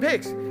 2,000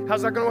 pigs.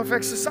 How's that going to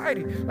affect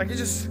society? Like, you're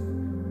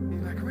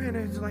like, man,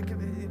 it's like,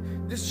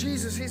 this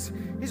Jesus,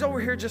 he's over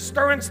here just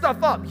stirring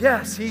stuff up.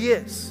 Yes, he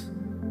is.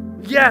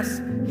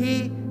 Yes,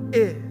 he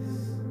is.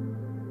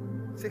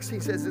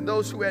 16 says, and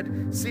those who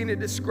had seen it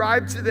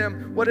described to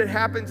them what had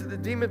happened to the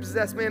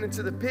demon-possessed man and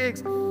to the pigs,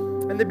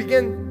 and they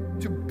began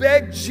to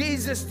beg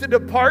Jesus to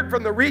depart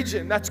from the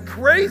region. That's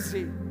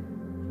crazy.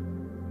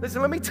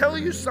 Listen, let me tell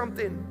you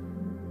something.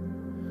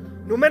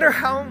 No matter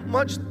how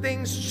much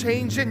things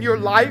change in your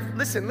life,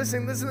 listen to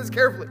this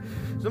carefully.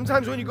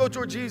 Sometimes when you go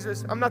toward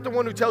Jesus, I'm not the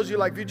one who tells you,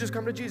 like, if you just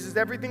come to Jesus,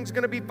 everything's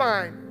going to be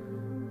fine.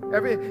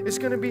 It's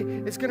going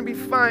to be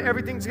fine.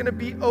 Everything's going to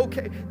be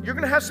okay. You're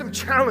going to have some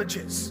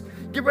challenges.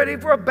 Get ready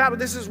for a battle.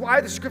 This is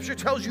why the scripture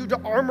tells you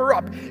to armor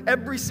up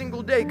every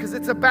single day, because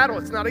it's a battle.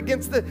 It's not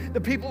against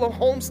the people of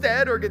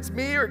Homestead or against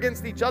me or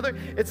against each other.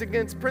 It's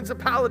against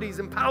principalities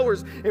and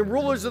powers and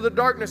rulers of the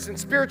darkness and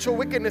spiritual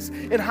wickedness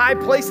in high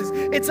places.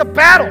 It's a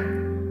battle,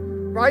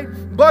 right?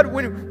 But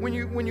when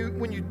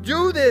you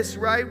do this,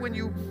 right? When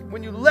you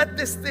let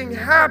this thing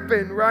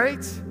happen,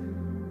 right?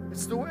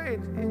 It's the way.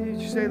 And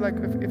you say, like,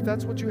 if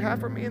that's what you have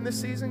for me in this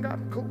season,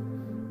 God, cool.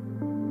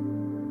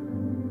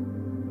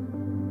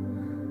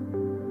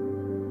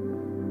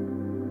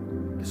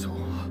 So,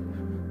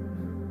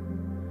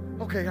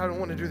 okay, I don't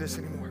want to do this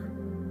anymore.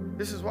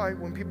 This is why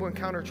when people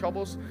encounter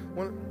troubles,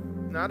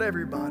 not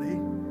everybody,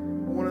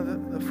 but one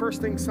of the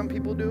first things some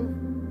people do,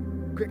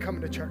 quit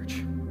coming to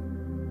church.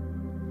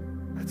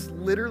 That's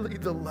literally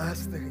the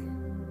last thing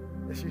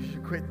that you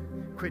should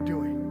quit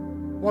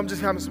doing. Well, I'm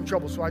just having some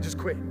trouble, so I just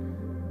quit.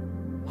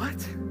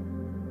 What?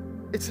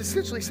 It's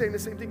essentially saying the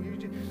same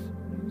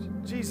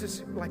thing.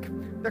 Jesus, like,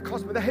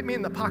 that hit me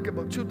in the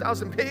pocketbook,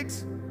 2,000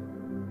 pigs.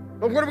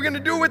 But what are we going to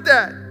do with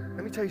that?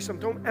 Let me tell you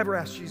something. Don't ever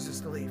ask Jesus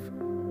to leave.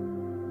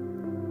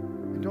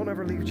 And don't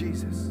ever leave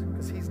Jesus,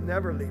 because he's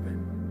never leaving.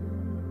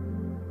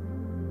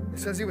 It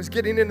says he was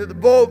getting into the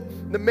boat.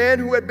 The man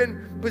who had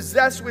been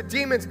possessed with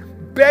demons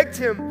begged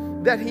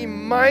him that he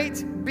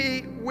might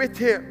be with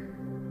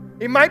him.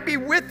 He might be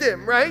with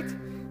him, right?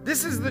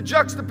 This is the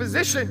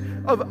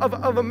juxtaposition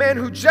of a man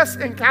who just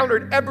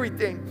encountered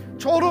everything.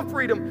 Total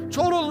freedom,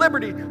 total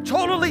liberty,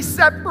 totally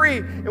set free.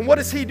 And what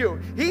does he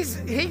do?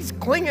 He's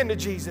clinging to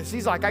Jesus.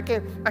 He's like, I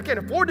can't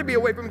afford to be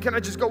away from him. Can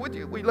I just go with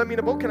you? Will you let me in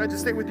a boat? Can I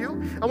just stay with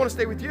you? I want to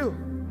stay with you.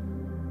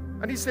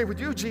 I need to stay with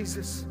you,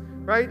 Jesus.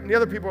 Right? And the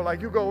other people are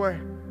like, you go away.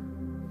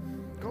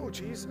 Go,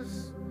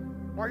 Jesus.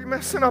 Why are you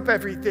messing up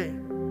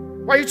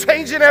everything? Why are you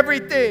changing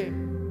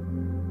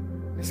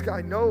everything? This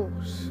guy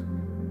knows.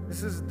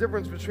 This is the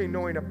difference between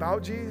knowing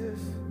about Jesus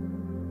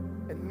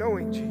and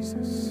knowing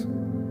Jesus.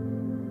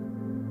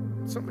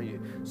 Some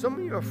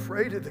of you are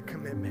afraid of the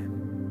commitment.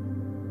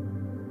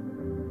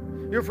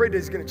 You're afraid that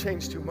he's going to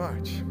change too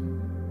much.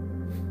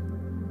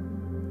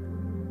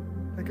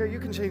 Like, oh, you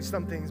can change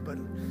some things, but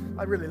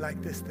I really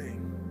like this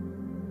thing.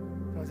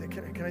 I was like,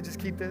 can I just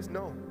keep this?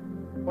 No.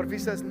 What if he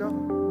says no?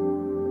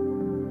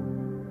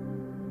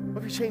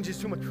 What if he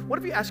changes too much? What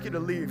if he asks you to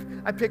leave?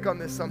 I pick on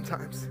this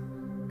sometimes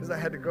because I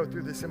had to go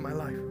through this in my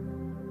life.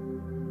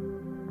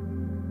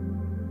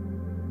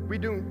 We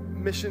do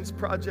missions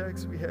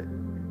projects. We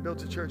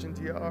built a church in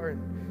DR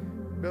and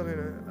building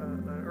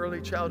an early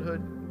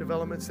childhood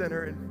development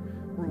center in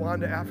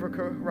Rwanda,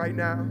 Africa right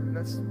now. And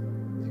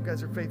you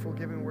guys are faithful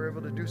giving. We're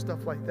able to do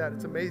stuff like that.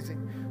 It's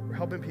amazing. We're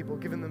helping people,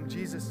 giving them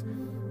Jesus.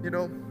 You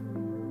know,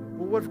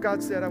 well, what if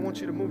God said, I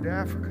want you to move to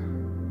Africa?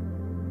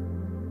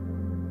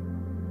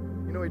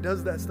 You know, he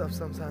does that stuff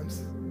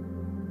sometimes.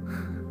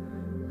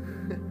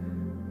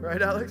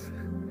 Right, Alex?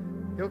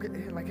 He'll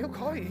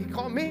call you. He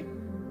called me.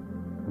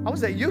 I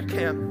was at youth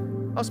camp.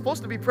 I was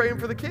supposed to be praying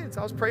for the kids.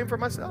 I was praying for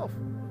myself.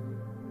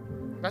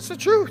 That's the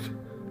truth.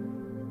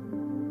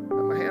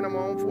 Put my hand on my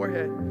own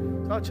forehead.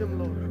 Touch him,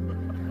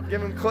 Lord.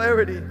 Give him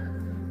clarity.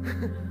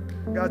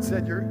 God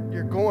said,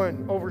 you're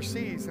going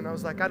overseas. And I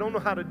was like, I don't know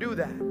how to do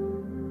that.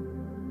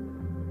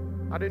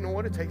 I didn't know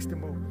what it takes to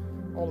move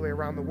all the way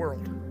around the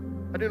world.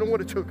 I didn't know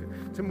what it took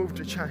to move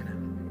to China.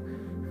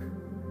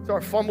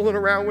 Started fumbling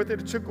around with it.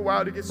 It took a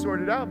while to get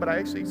sorted out, but I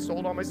actually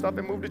sold all my stuff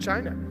and moved to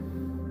China.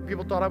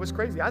 People thought I was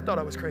crazy. I thought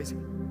I was crazy.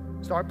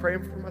 Start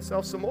praying for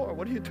myself some more.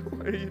 What are you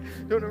doing? Are you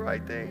doing the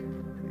right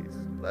thing?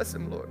 Jesus, bless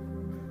him, Lord.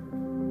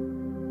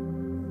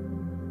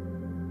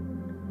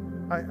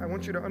 I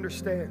want you to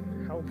understand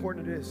how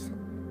important it is.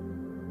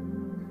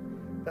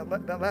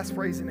 That last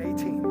phrase in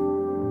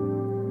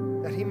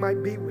 18, that he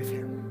might be with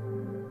him.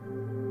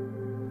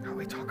 How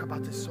we talk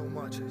about this so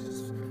much. It's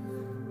just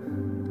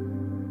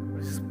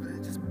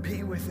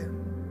be with him.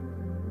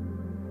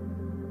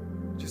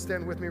 Just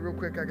stand with me real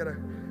quick. I got to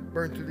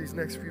burn through these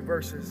next few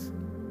verses.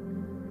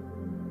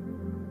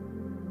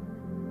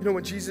 You know,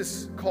 when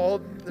Jesus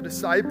called the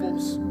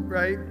disciples,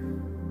 right?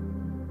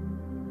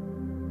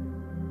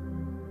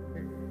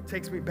 It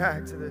takes me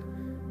back to the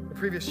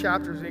previous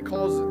chapters, and he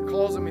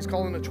calls them, he's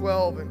calling the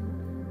 12,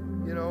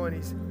 and you know,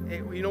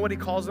 and you know what he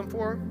calls them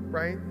for,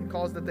 right? He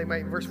calls that they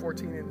might, verse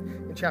 14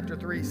 in chapter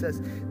 3, he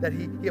says that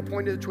he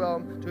appointed the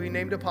 12 to he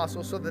named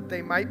apostles so that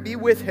they might be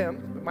with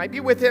him, right?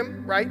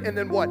 And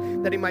then what?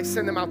 That he might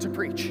send them out to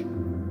preach.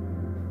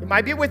 He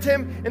might be with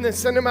him and then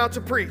send them out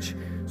to preach.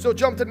 So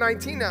jump to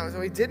 19 now. So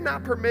he did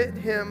not permit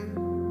him,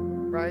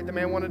 right? The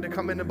man wanted to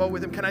come in the boat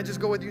with him. Can I just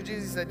go with you,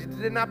 Jesus? He said he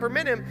did not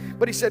permit him,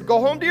 but he said, go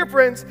home to your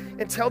friends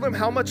and tell them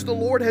how much the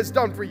Lord has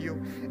done for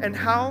you and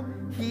how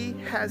he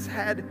has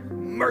had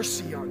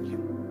mercy on you.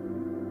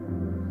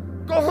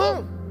 Go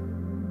home.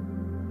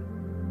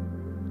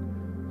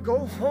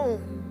 Go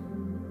home.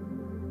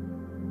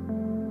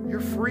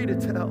 You're free to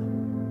tell.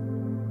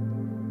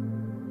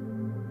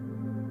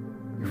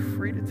 You're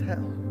free to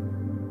tell.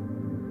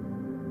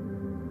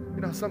 You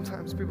know,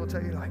 sometimes people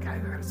tell you, like, I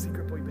got a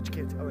secret for you, but you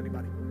can't tell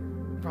anybody.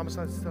 You promise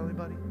not to tell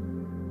anybody?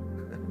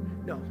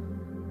 No.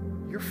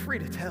 You're free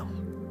to tell.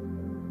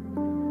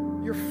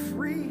 You're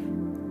free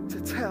to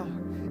tell.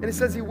 And it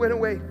says he went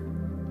away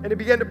and he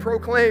began to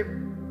proclaim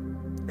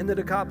in the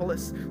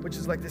Decapolis, which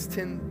is like this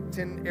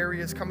 10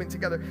 areas coming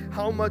together,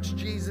 how much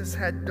Jesus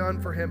had done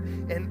for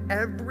him. And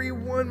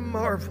everyone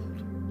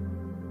marveled.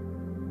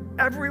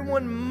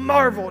 Everyone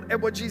marveled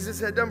at what Jesus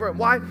had done for him.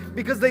 Why?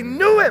 Because they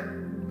knew him.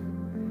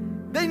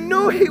 They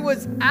knew he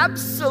was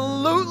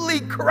absolutely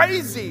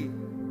crazy.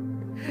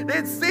 They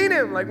had seen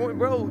him like,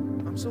 bro,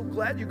 I'm so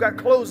glad you got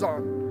clothes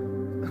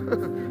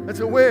on. That's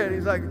a win.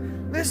 He's like,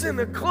 listen,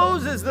 the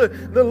clothes is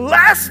the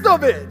last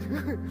of it.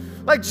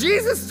 Like,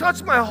 Jesus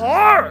touched my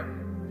heart.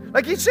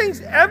 Like, he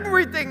changed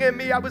everything in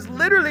me. I was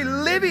literally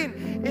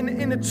living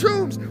in the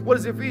tombs. What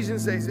does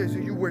Ephesians say? It says,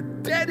 you were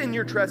dead in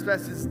your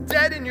trespasses,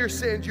 dead in your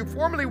sins. You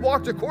formerly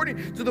walked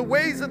according to the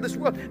ways of this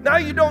world. Now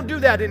you don't do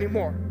that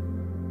anymore.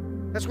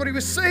 That's what he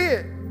was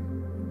saying.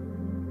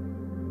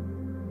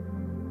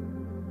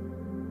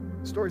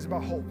 The story's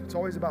about hope. It's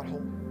always about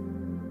hope.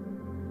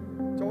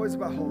 It's always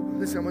about hope.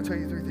 Listen, I'm going to tell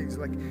you 3 things.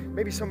 Like,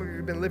 maybe some of you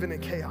have been living in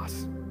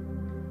chaos.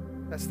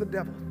 That's the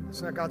devil.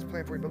 It's not God's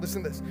plan for you. But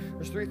listen to this.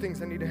 There's 3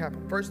 things that need to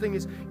happen. First thing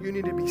is you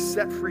need to be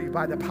set free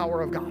by the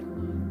power of God.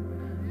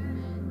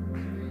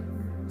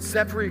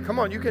 Set free. Come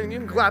on, you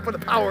can clap for the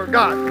power of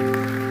God.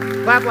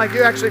 Clap like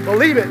you actually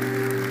believe it.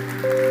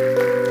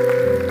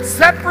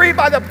 Set free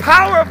by the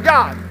power of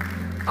God.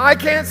 I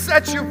can't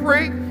set you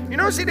free. You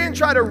notice he didn't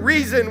try to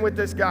reason with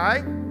this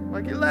guy.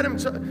 Like, he let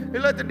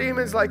the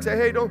demons like say,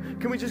 hey,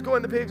 can we just go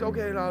in the pigs?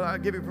 Okay, I'll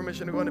give you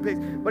permission to go in the pigs.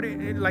 But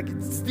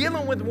it's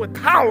dealing with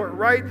power,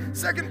 right?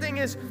 Second thing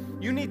is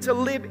you need to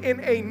live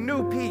in a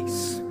new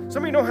peace.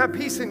 Some of you don't have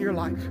peace in your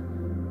life.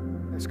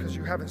 That's because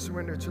you haven't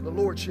surrendered to the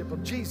lordship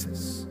of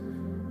Jesus.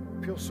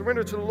 If you'll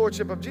surrender to the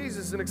lordship of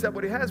Jesus and accept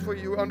what he has for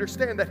you,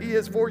 understand that he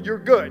is for your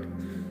good.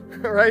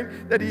 All right?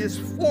 That he is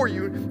for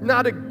you,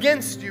 not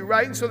against you,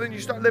 right? And so then you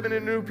start living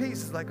in a new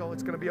peace. It's like, oh,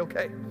 it's going to be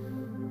okay.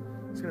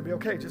 It's going to be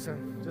okay. Just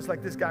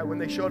like this guy, when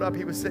they showed up,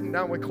 he was sitting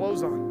down with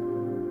clothes on.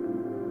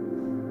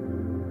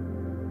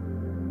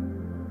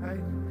 Right?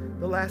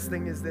 The last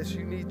thing is this.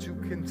 You need to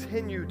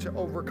continue to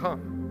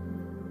overcome.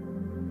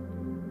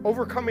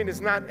 Overcoming is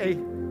not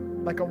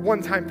like a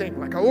one-time thing.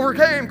 Like, I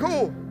overcame,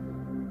 cool.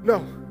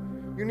 No.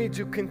 You need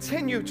to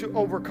continue to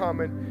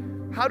overcome.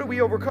 And how do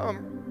we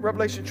overcome?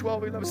 Revelation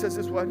 12:11 says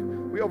this, what?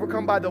 We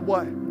overcome by the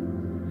what?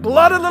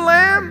 Blood of the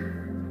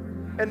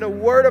Lamb and the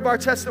word of our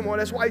testimony.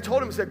 That's why he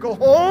told him, he said, go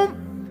home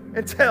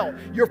and tell.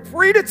 You're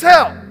free to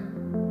tell.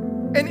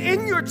 And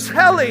in your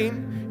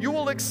telling, you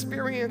will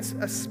experience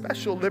a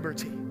special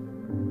liberty.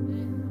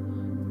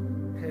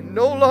 And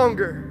no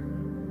longer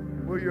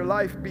will your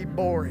life be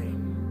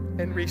boring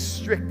and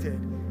restricted.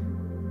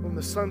 When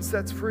the sun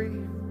sets free,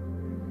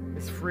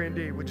 it's free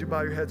indeed. Would you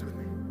bow your heads with me?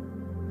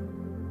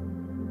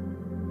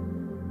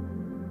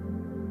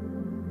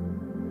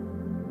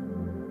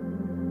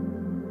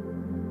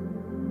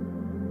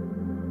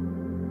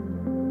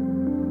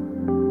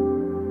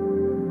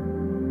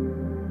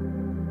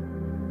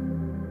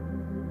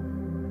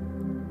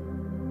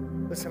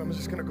 Listen, I'm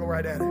just going to go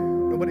right at it.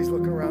 Nobody's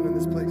looking around in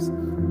this place.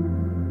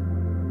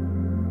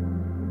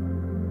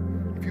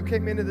 If you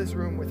came into this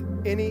room with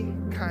any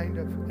kind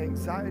of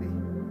anxiety,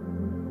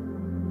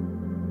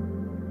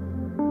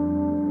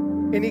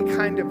 any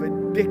kind of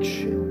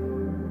addiction,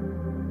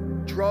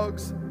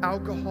 drugs,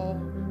 alcohol,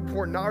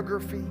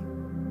 pornography,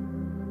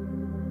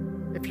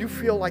 if you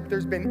feel like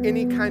there's been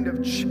any kind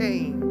of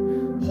chain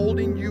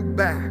holding you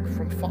back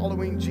from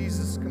following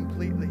Jesus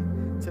completely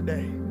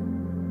today,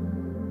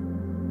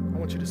 I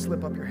want you to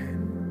slip up your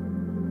hand.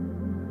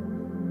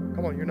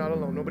 Come on, you're not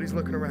alone. Nobody's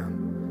looking around.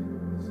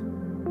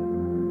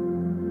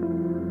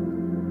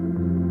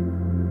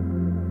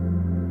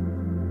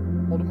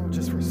 Hold them up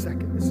just for a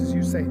second. This is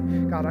you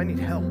saying, God, I need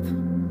help.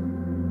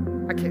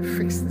 I can't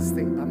fix this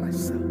thing by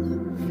myself.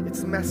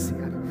 It's messy.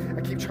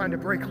 I keep trying to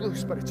break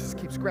loose, but it just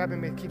keeps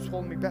grabbing me. It keeps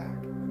holding me back.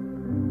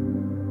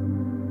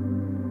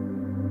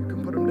 You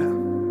can put them down.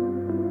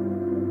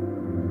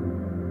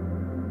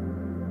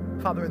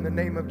 Father, in the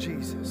name of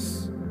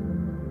Jesus,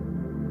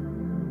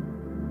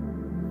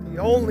 the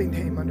only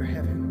name under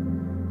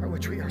heaven by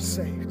which we are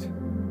saved,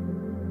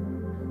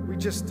 we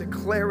just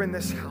declare in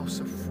this house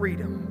of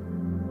freedom.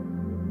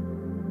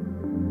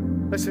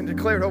 Listen,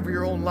 declare it over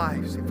your own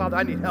lives. Say, Father,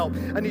 I need help.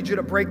 I need you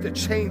to break the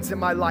chains in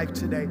my life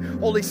today.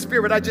 Holy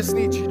Spirit, I just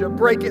need you to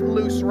break it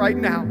loose right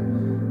now.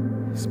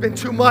 It's been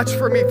too much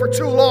for me for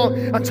too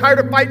long. I'm tired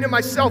of fighting it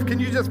myself. Can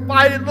you just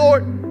fight it,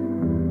 Lord?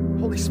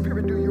 Holy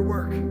Spirit, do your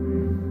work.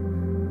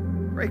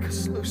 Break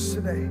us loose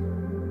today.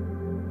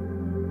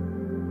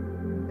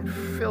 And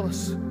fill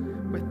us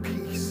with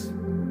peace.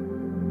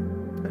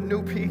 A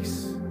new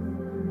peace.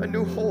 A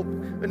new hope.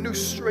 A new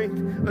strength.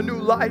 A new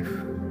life.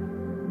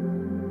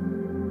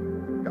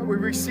 We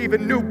receive a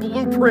new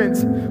blueprint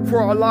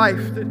for our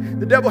life.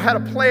 The devil had a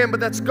plan, but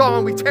that's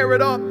gone. We tear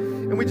it up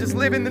and we just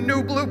live in the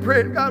new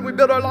blueprint. God, we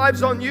build our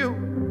lives on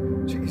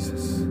you.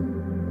 Jesus.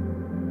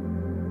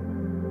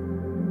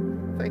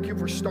 Thank you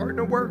for starting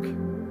to work.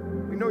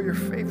 We know you're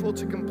faithful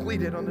to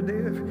complete it on the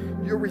day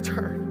of your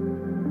return.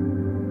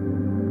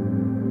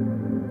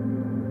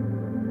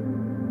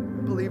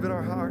 We believe in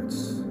our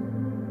hearts.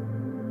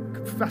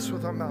 Confess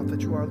with our mouth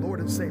that you are our Lord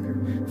and Savior.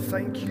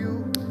 Thank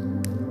you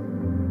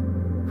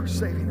for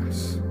saving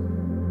us.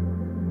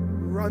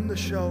 Run the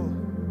show.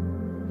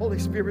 Holy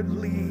Spirit,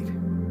 lead.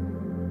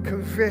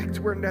 Convict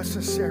where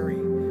necessary.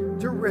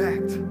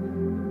 Direct.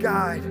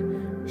 Guide.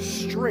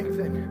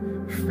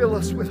 Strengthen. Fill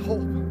us with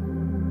hope.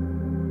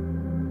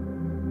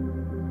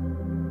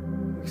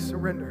 We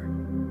surrender.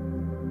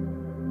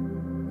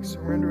 We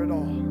surrender it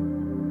all.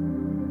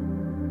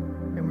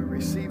 And we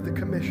receive the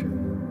commission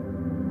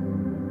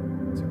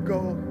to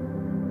go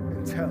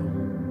and tell.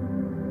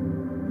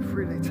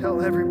 Freely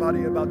tell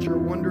everybody about your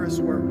wondrous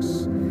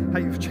works, how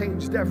you've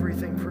changed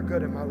everything for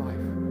good in my life.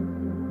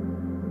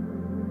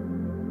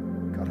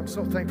 God, I'm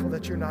so thankful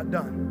that you're not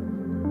done.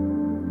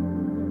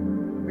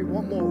 We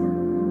want more.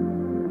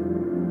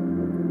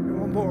 We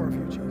want more of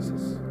you,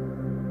 Jesus.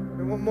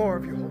 We want more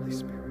of you, Holy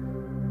Spirit.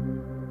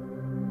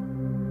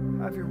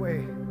 Have your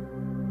way.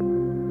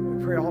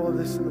 We pray all of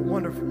this in the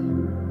wonderful,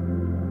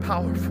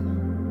 powerful,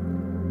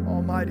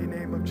 almighty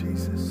name of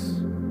Jesus.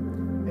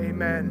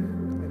 Amen.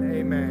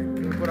 Amen.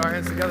 Can we put our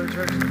hands together,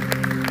 church?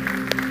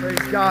 Praise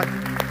God.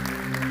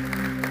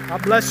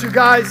 God bless you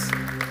guys.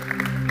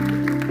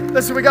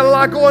 Listen, we got a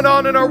lot going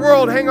on in our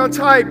world. Hang on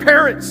tight.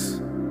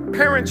 Parents,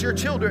 your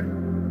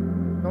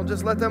children. Don't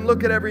just let them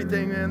look at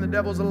everything, man. The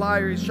devil's a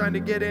liar. He's trying to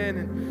get in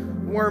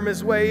and worm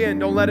his way in.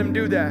 Don't let him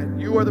do that.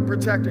 You are the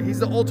protector. He's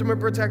the ultimate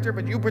protector,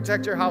 but you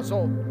protect your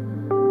household.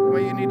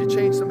 Well, you need to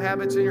change some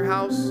habits in your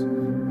house.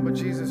 But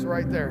Jesus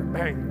right there,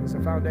 bang, it's a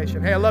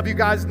foundation. Hey, I love you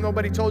guys.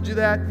 Nobody told you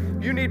that.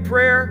 If you need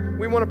prayer,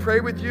 we want to pray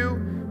with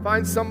you.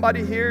 Find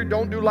somebody here.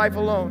 Don't do life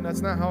alone.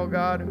 That's not how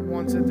God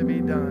wants it to be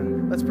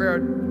done. Let's pray our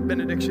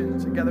benediction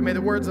together. May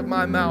the words of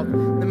my mouth,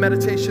 the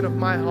meditation of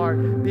my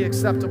heart be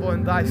acceptable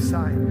in thy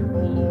sight. O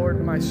Lord,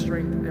 my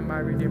strength and my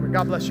redeemer.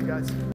 God bless you guys.